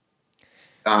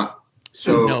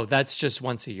 So No, that's just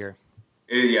once a year.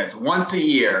 It's once a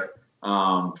year.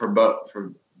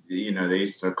 They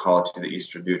used to call it to the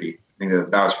Easter duty. I think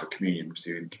that was for communion,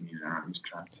 receiving communion on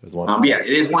Easter time. So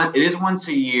it is once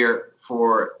a year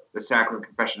for the sacrament of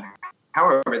confession.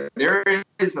 However, there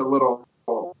is a little,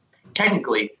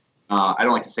 technically, I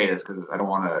don't like to say this because I don't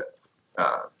want to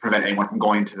prevent anyone from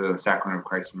going to the sacrament of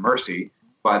Christ's mercy,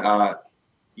 but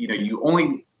you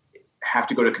only have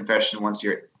to go to confession once a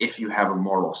year if you have a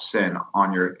mortal sin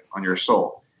on your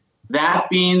soul. That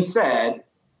being said,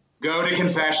 go to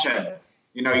confession.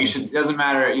 You should. It doesn't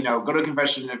matter. Go to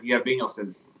confession if you have venial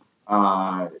sins.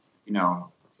 My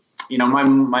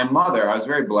mother. I was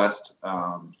very blessed.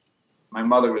 My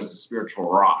mother was a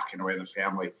spiritual rock in a way in the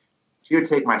family. She would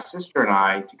take my sister and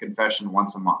I to confession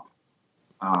once a month.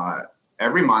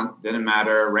 Every month, didn't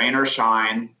matter, rain or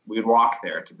shine, we'd walk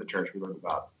there to the church. We lived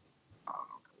about, a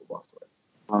couple blocks away.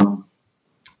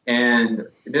 And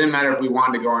it didn't matter if we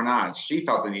wanted to go or not. She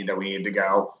felt the need that we needed to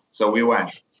go, so we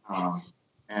went.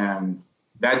 And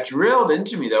that drilled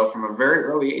into me, though, from a very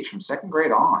early age, from second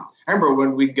grade on. I remember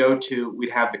when we'd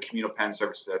have the communal pen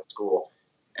service at school,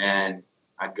 and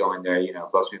I'd go in there,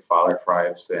 bless me, Father, for I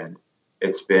have sinned.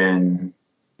 It's been,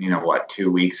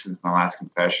 2 weeks since my last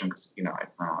confession, because, I don't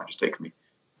know, it just takes me.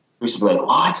 We used to be like,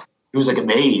 what? It was like a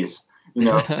maze,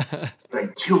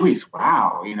 like 2 weeks,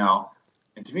 wow,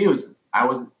 And to me, I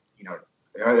wasn't, it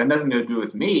had nothing to do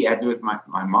with me. It had to do with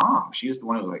my mom. She was the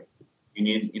one who was like, you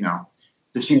need,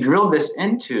 So she drilled this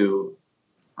into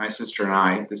my sister and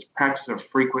I, this practice of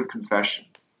frequent confession,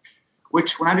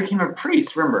 which when I became a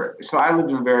priest, remember, so I lived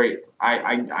in a very,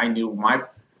 I knew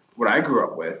what I grew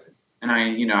up with, and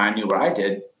I knew what I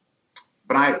did,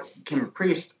 but I became a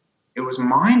priest. It was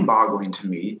mind-boggling to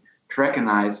me to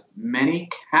recognize many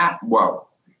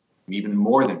even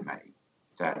more than many,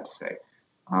 sad to say,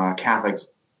 Catholics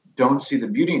don't see the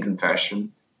beauty in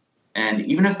confession. And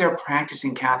even if they're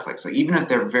practicing Catholics, like even if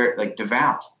they're very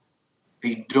devout,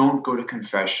 they don't go to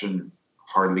confession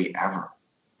hardly ever.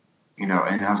 And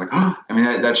I was like,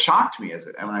 that shocked me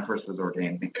when I first was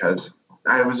ordained, because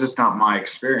that was just not my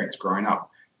experience growing up.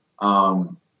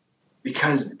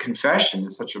 Because confession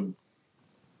is it's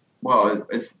one of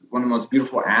the most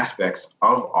beautiful aspects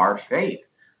of our faith.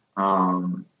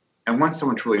 And once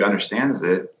someone truly understands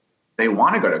it, they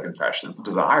want to go to confession. It's a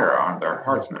desire on their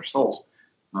hearts and their souls.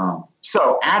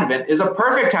 So Advent is a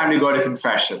perfect time to go to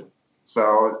confession.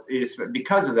 So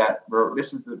because of that, we're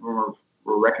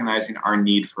recognizing our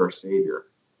need for a Savior.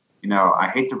 I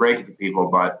hate to break it to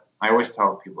people, but I always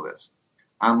tell people this.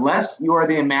 Unless you are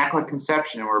the Immaculate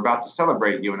Conception and we're about to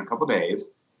celebrate you in a couple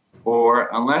days, or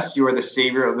unless you are the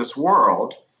Savior of this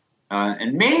world,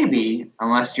 and maybe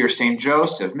unless you're St.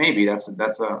 Joseph, maybe that's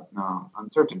a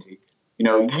uncertainty,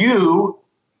 you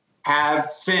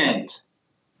have sinned.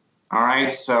 All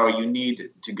right, so you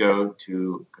need to go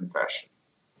to confession.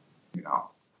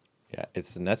 Yeah,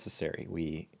 it's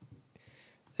necessary.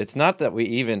 It's not that we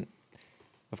even,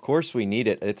 of course we need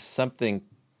it. It's something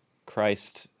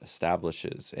Christ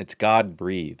establishes. It's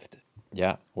God-breathed.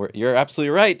 Yeah, you're absolutely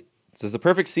right. This is the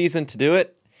perfect season to do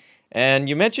it. And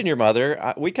you mentioned your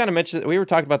mother. We kind of mentioned, we were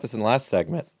talking about this in the last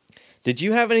segment. Did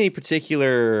you have any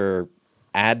particular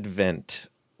Advent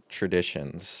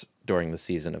traditions during the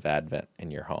season of Advent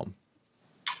in your home?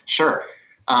 Sure.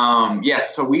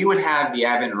 Yes. So we would have the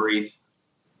Advent wreath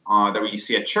that we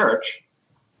see at church.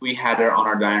 We had it on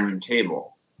our dining room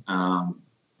table.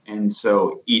 And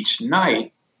so each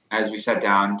night, as we sat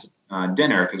down to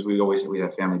dinner, because we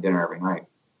have family dinner every night,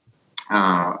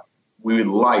 we would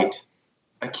light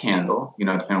a candle,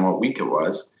 depending on what week it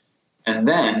was. And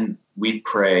then we'd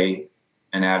pray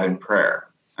an Advent prayer,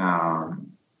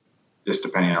 just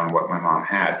depending on what my mom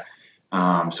had.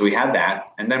 So we had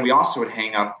that. And then we also would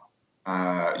hang up,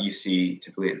 you see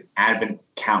typically an Advent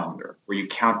calendar where you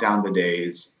count down the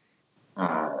days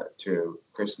to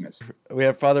Christmas. We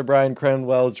have Father Brian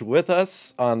Krenwelge with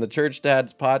us on the Church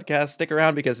Dads podcast. Stick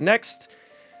around, because next,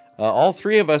 all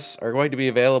three of us are going to be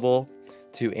available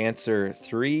to answer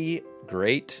 3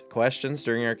 great questions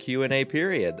during our Q&A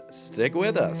period. Stick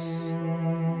with us.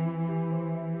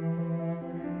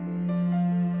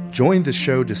 Join the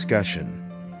show discussion.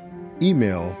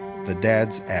 Email the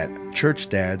dads at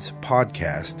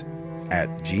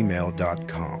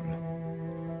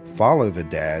churchdadspodcast@gmail.com. Follow the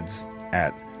dads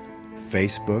at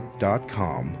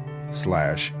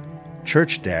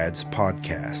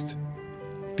facebook.com/churchdadspodcast.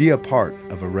 Be a part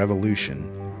of a revolution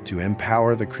to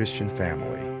empower the Christian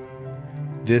family.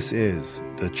 This is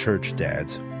the Church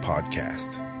Dads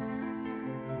Podcast.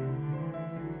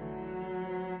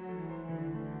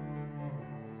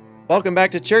 Welcome back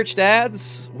to Church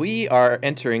Dads. We are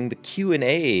entering the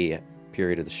Q&A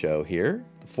period of the show here,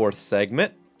 the fourth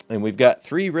segment, and we've got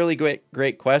three really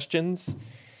great questions,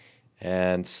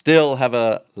 and still have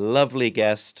a lovely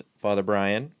guest, Father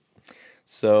Brian.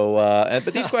 So,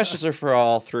 but these questions are for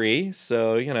all three,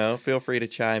 so, feel free to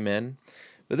chime in.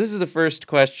 But this is the first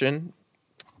question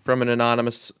from an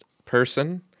anonymous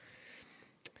person.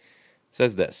 It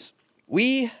says this: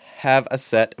 we have a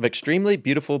set of extremely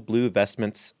beautiful blue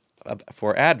vestments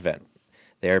for Advent.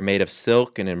 They are made of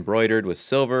silk and embroidered with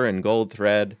silver and gold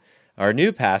thread. Our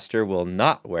new pastor will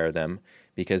not wear them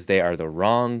because they are the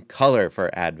wrong color for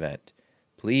Advent.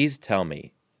 Please tell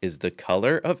me, is the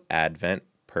color of Advent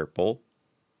purple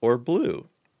or blue?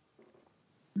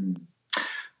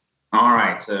 All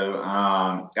right,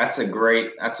 so that's a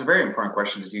very important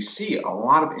question, because you see a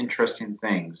lot of interesting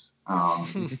things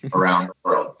around the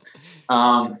world.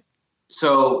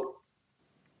 So,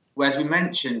 as we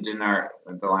mentioned in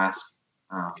the last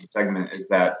segment, is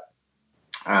that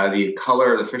the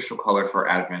official color for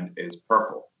Advent is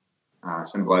purple,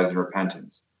 symbolizing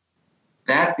repentance.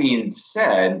 That being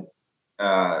said,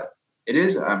 it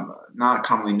is not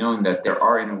commonly known that there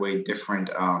are, in a way, different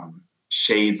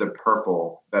shades of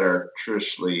purple that are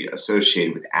traditionally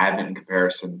associated with Advent in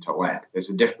comparison to Lent. There's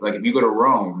a different, like if you go to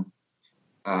Rome,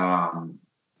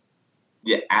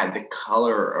 the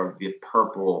color of the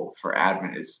purple for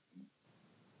Advent is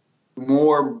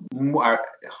more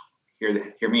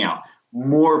hear me out,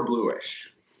 more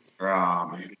bluish.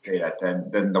 You could say that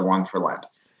than the one for Lent.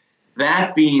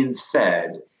 That being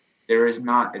said, it's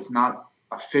not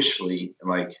officially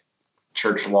like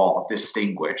church law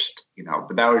distinguished,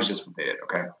 but that was just what they did.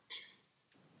 Okay.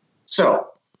 So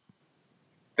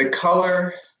the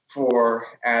color for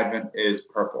Advent is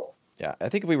purple. Yeah, I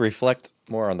think if we reflect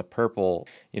more on the purple,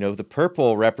 the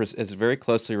purple is very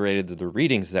closely related to the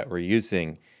readings that we're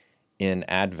using in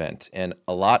Advent. And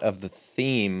a lot of the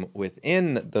theme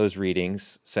within those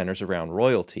readings centers around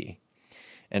royalty.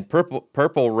 And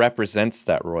purple represents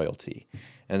that royalty.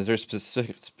 And there's a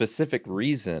specific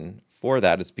reason for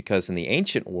that. Is because in the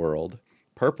ancient world,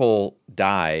 purple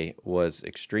dye was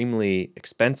extremely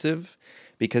expensive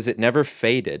because it never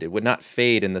faded. It would not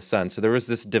fade in the sun. So there was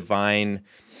this divine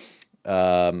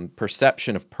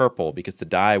perception of purple because the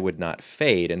dye would not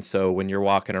fade. And so when you're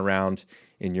walking around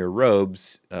in your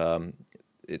robes,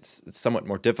 it's somewhat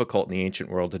more difficult in the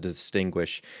ancient world to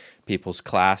distinguish people's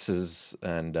classes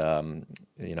and,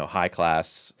 high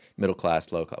class, middle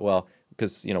class, low class. Well,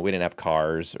 because, we didn't have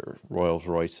cars or Rolls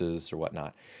Royces or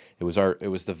whatnot. It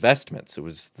was the vestments. It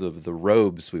was the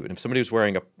robes. If somebody was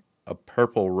wearing a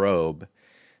purple robe,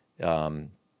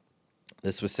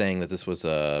 this was saying that this was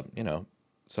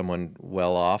someone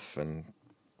well off and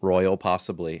royal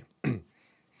possibly.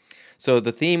 So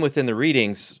the theme within the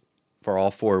readings for all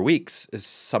 4 weeks is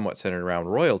somewhat centered around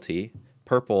royalty.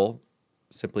 Purple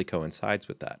simply coincides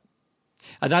with that.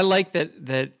 And I like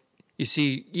that you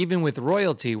see, even with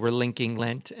royalty, we're linking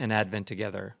Lent and Advent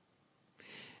together.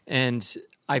 And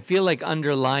I feel like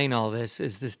underlying all this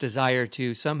is this desire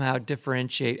to somehow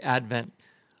differentiate Advent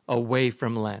away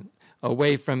from Lent,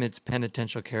 away from its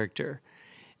penitential character.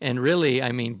 And really,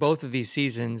 both of these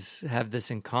seasons have this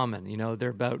in common. They're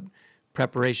about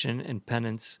preparation and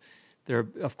penance. They're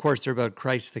about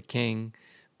Christ the King.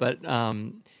 But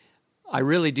I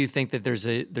really do think that there's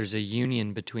a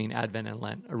union between Advent and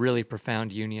Lent, a really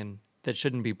profound union that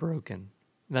shouldn't be broken.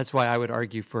 That's why I would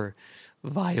argue for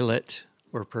violet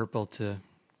or purple to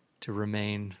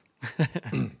remain.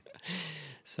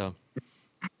 So.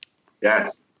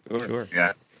 Yes. Sure.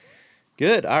 Yeah.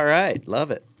 Good. All right. Love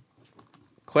it.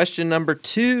 Question number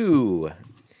 2.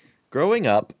 Growing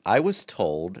up, I was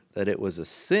told that it was a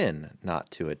sin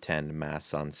not to attend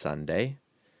Mass on Sunday.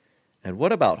 And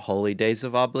what about holy days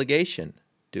of obligation?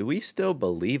 Do we still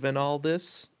believe in all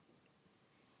this?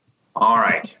 All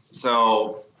right.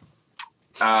 So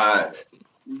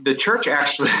the church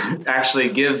actually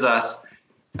gives us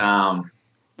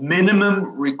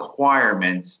minimum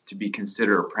requirements to be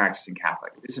considered a practicing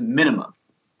Catholic. It's a minimum.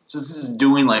 So this is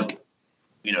doing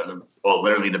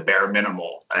literally the bare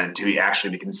minimal, and to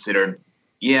actually be considered,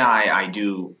 I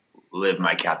do live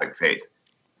my Catholic faith.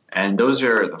 And those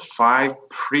are the 5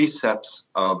 precepts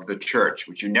of the church,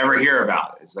 which you never hear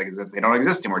about. It's like as if they don't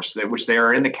exist anymore, which they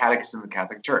are in the Catechism of the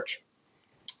Catholic Church.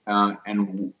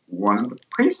 And one of the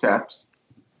precepts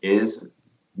is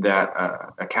that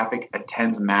a Catholic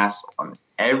attends Mass on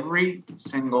every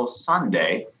single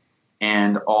Sunday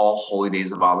and all holy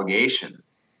days of obligation.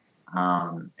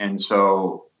 And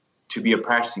so to be a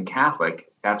practicing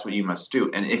Catholic, that's what you must do.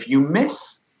 And if you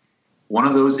miss one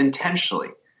of those intentionally,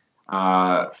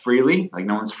 freely, like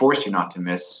no one's forced you not to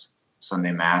miss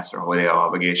Sunday Mass or Holy Day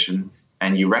obligation,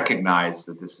 and you recognize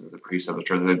that this is a priest of the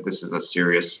church, that this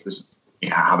is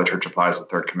how the church applies the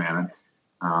third commandment,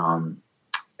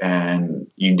 and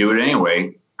you do it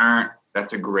anyway,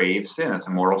 that's a grave sin. That's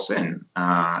a mortal sin.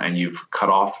 And you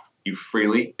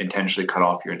freely, intentionally cut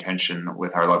off your intention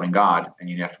with our loving God, and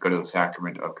you have to go to the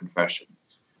sacrament of confession.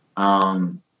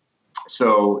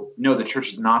 So, no, the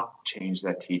church has not changed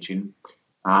that teaching.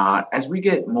 As we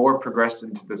get more progressed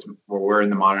into this, well, we're in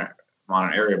the modern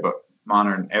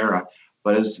era,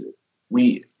 but as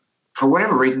we, for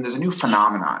whatever reason, there's a new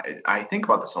phenomenon. I think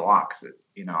about this a lot because,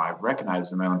 I've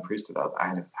recognized in my own priesthood, I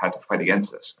have had to fight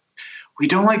against this. We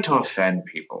don't like to offend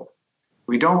people.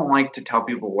 We don't like to tell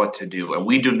people what to do, and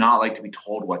we do not like to be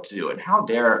told what to do. And how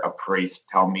dare a priest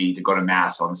tell me to go to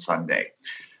Mass on Sunday?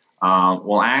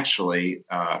 Well, actually,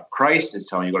 Christ is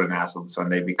telling you to go to Mass on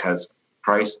Sunday because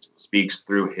Christ speaks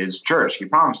through his church. He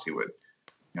promised he would.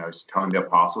 He's telling the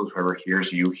apostles, whoever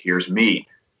hears you hears me.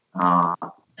 And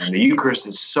the Eucharist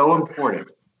is so important.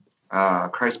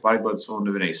 Christ's body, blood, soul, and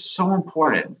divinity is so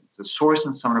important. It's the source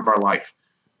and summit of our life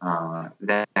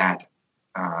that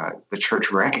the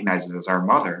church recognizes as our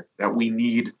mother, that we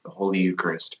need the Holy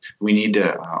Eucharist. We need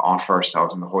to offer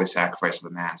ourselves in the holy sacrifice of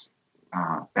the Mass.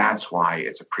 That's why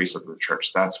it's a priesthood of the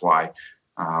church. That's why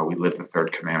we live the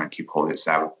third commandment, keep holy the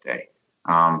Sabbath day.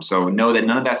 So know that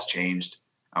none of that's changed.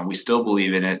 We still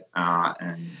believe in it.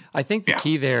 And I think the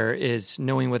key there is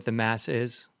knowing what the Mass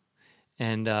is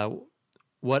and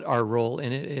what our role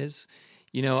in it is.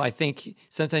 I think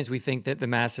sometimes we think that the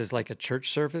Mass is like a church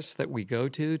service that we go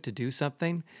to do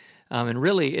something. And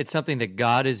really, it's something that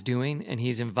God is doing, and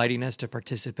he's inviting us to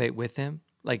participate with him.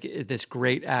 Like this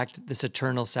great act, this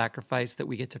eternal sacrifice that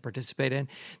we get to participate in.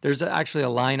 There's actually a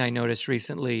line I noticed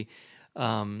recently,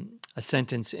 a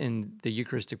sentence in the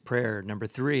Eucharistic prayer, number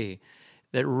 3,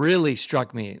 that really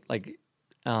struck me, like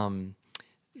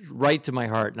right to my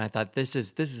heart. And I thought, this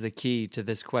is the key to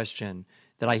this question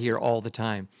that I hear all the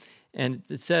time. And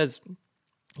it says,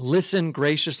 "Listen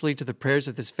graciously to the prayers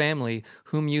of this family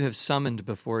whom you have summoned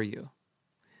before you."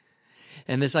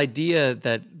 And this idea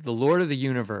that the Lord of the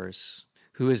universe,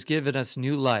 who has given us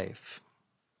new life,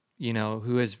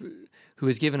 who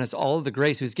has given us all of the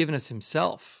grace, who has given us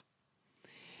himself,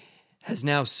 has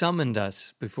now summoned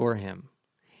us before him.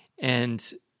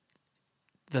 And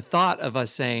the thought of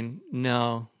us saying,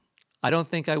 no, I don't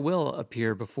think I will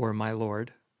appear before my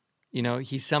Lord.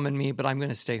 He summoned me, but I'm going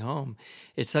to stay home.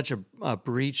 It's such a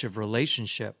breach of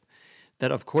relationship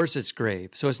that, of course, it's grave.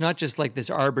 So it's not just like this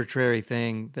arbitrary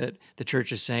thing that the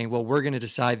church is saying, well, we're going to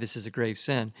decide this is a grave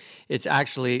sin. It's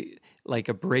actually like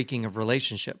a breaking of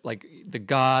relationship. Like the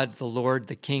God, the Lord,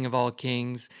 the King of all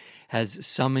kings has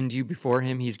summoned you before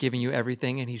him. He's given you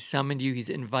everything, and he's summoned you. He's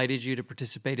invited you to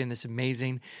participate in this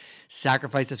amazing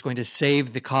sacrifice that's going to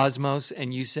save the cosmos,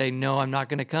 and you say, no, I'm not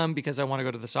going to come because I want to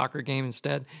go to the soccer game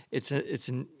instead. It's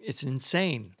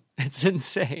insane. It's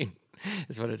insane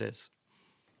is what it is.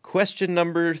 Question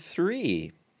number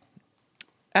 3.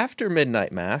 After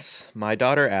midnight Mass, my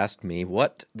daughter asked me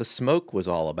what the smoke was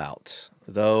all about.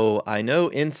 Though I know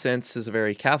incense is a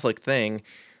very Catholic thing,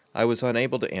 I was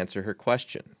unable to answer her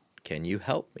question. Can you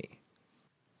help me?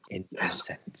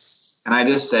 Incense. And I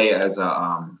just say as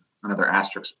another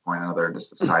asterisk point,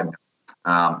 just a side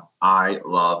note, I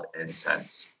love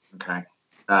incense. Okay.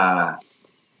 I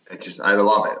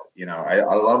love it. I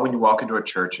love when you walk into a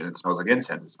church and it smells like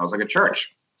incense. It smells like a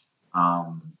church.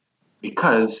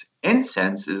 Because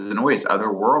incense is in a way it's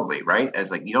otherworldly, right?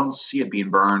 As like you don't see it being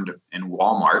burned in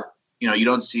Walmart. You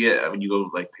don't see it when you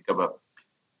go like pick up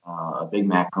a Big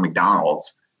Mac from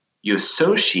McDonald's. You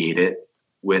associate it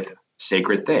with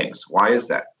sacred things. Why is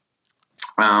that?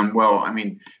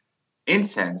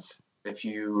 Incense, if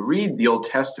you read the Old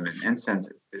Testament,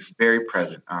 incense is very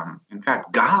present. In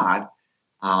fact, God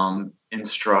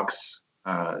instructs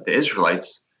the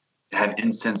Israelites to have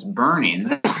incense burning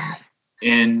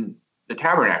in the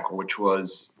tabernacle, which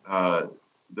was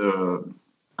the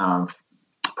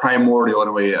primordial in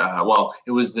a way.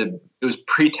 It was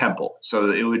pre-temple, so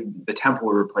the temple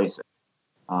would replace it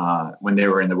when they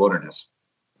were in the wilderness,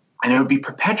 and it would be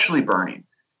perpetually burning.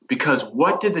 Because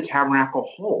what did the tabernacle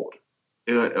hold?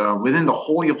 Within the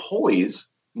Holy of Holies,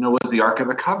 was the Ark of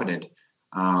the Covenant,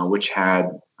 which had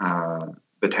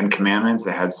the Ten Commandments.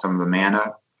 It had some of the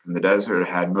manna from the desert. It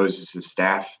had Moses'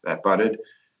 staff that budded.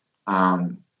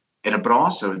 But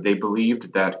also they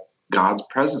believed that God's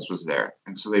presence was there.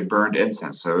 And so they burned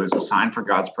incense. So it was a sign for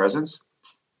God's presence.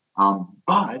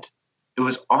 But it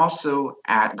was also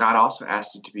God also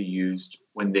asked it to be used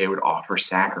when they would offer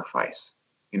sacrifice.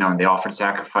 And they offered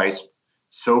sacrifice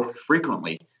so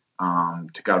frequently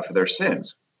to God for their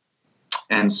sins.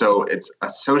 And so it's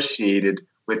associated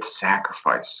with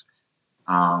sacrifice.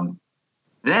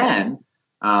 Then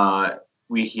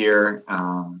we hear,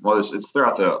 it's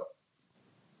throughout the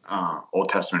Old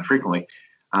Testament frequently,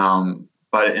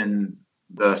 but in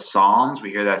the Psalms, we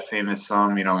hear that famous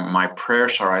psalm, my prayer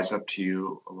shall rise up to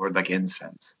you, Lord, like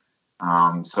incense.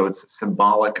 So it's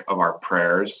symbolic of our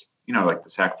prayers, like the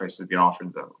sacrifices being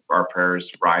offered, our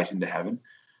prayers rising to heaven.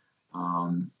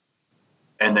 And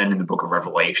then in the book of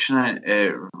Revelation,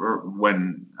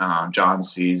 when John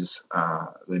sees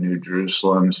the New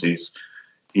Jerusalem,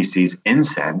 he sees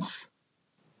incense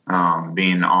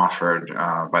being offered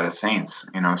by the saints,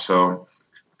 so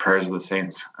prayers of the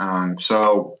saints.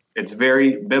 So it's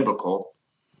very biblical.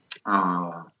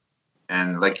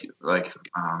 And like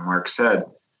Mark said,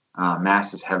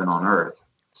 Mass is heaven on earth.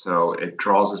 So it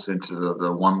draws us into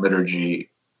the one liturgy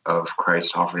of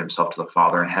Christ offering himself to the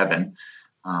Father in heaven.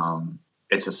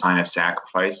 It's a sign of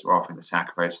sacrifice. We're offering the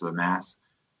sacrifice for the Mass.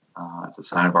 It's a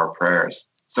sign of our prayers.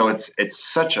 So it's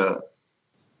such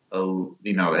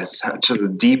it's such a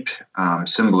deep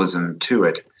symbolism to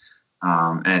it,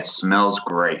 and it smells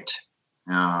great.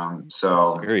 And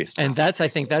I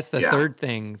think that's the third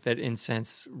thing that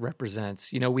incense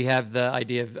represents. We have the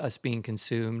idea of us being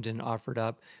consumed and offered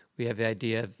up. We have the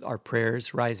idea of our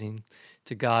prayers rising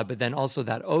to God, but then also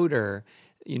that odor,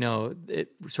 it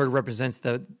sort of represents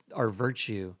our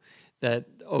virtue, that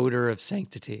odor of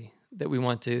sanctity that we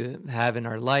want to have in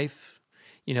our life.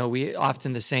 We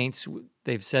often, the saints,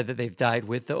 they've said that they've died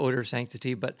with the odor of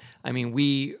sanctity, but I mean,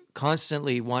 we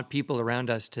constantly want people around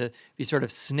us to be sort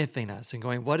of sniffing us and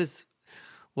going, what is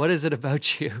it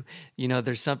about you?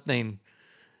 There's something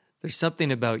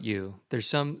about you.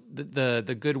 There's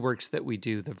the good works that we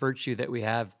do, the virtue that we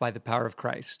have by the power of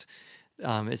Christ.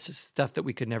 It's just stuff that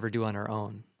we could never do on our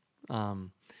own.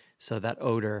 So that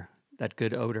odor, that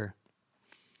good odor.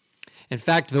 In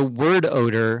fact, the word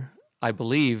odor, I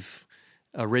believe,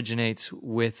 originates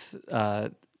with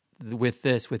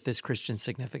this Christian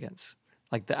significance,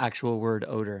 like the actual word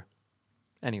odor.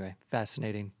 Anyway,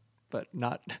 fascinating, but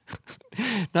not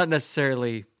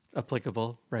necessarily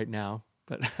applicable right now.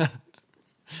 But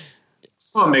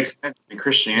well, it makes sense in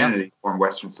Christianity or in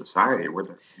Western society, where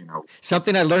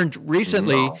something I learned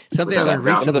recently.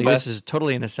 This is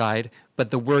totally an aside,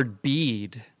 but the word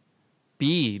bead,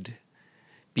 B-E-A-D,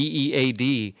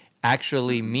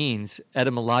 actually means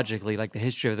etymologically, like the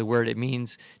history of the word, it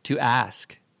means to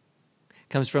ask. It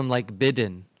comes from like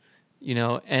bidden,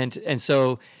 and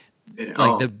so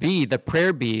like the bead, the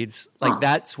prayer beads, like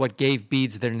that's what gave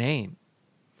beads their name.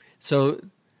 So,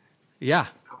 yeah.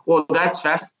 Well, that's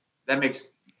fast. That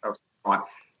makes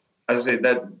I say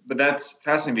that, but that's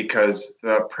fascinating because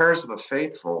the prayers of the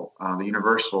faithful, the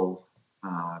universal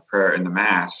prayer in the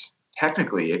Mass,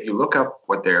 technically, if you look up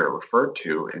what they're referred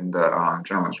to in the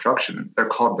general instruction, they're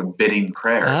called the bidding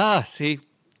prayers. Ah, see,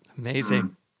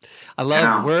 amazing. I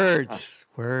love words.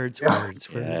 Words.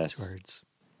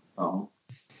 Oh.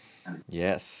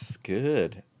 Yes,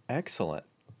 good. Excellent.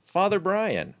 Father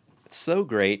Brian, it's so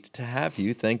great to have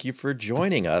you. Thank you for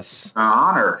joining us. An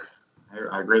honor.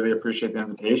 I greatly appreciate the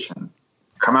invitation.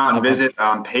 Come out and visit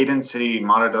Paden City,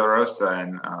 Mater Dolorosa,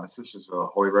 and Sistersville,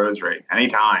 Holy Rosary,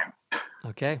 anytime.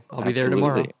 Okay, I'll be there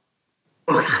tomorrow.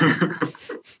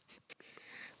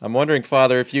 I'm wondering,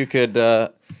 Father, if you could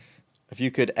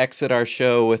exit our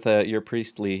show with your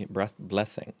priestly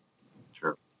blessing.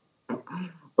 Sure. The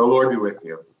Lord be with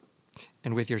you.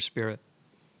 And with your spirit.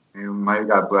 And mighty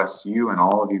God bless you and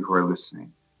all of you who are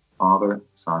listening. Father,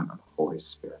 Son, and Holy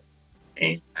Spirit.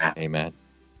 Amen. Amen.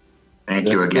 Thank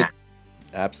you again.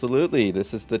 Absolutely.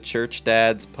 This is the Church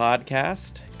Dads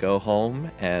podcast. Go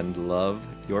home and love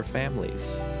your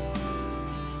families.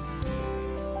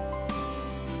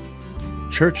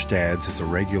 Church Dads is a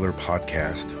regular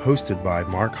podcast hosted by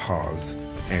Mark Hawes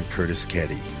and Curtis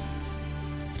Keddy.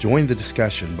 Join the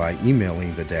discussion by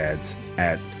emailing the dads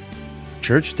at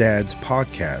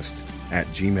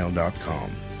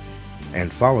churchdadspodcast@gmail.com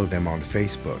and follow them on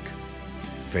Facebook,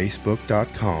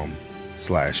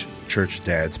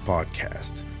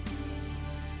 facebook.com/churchdadspodcast.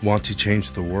 Want to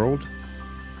change the world?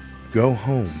 Go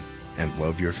home and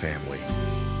love your family.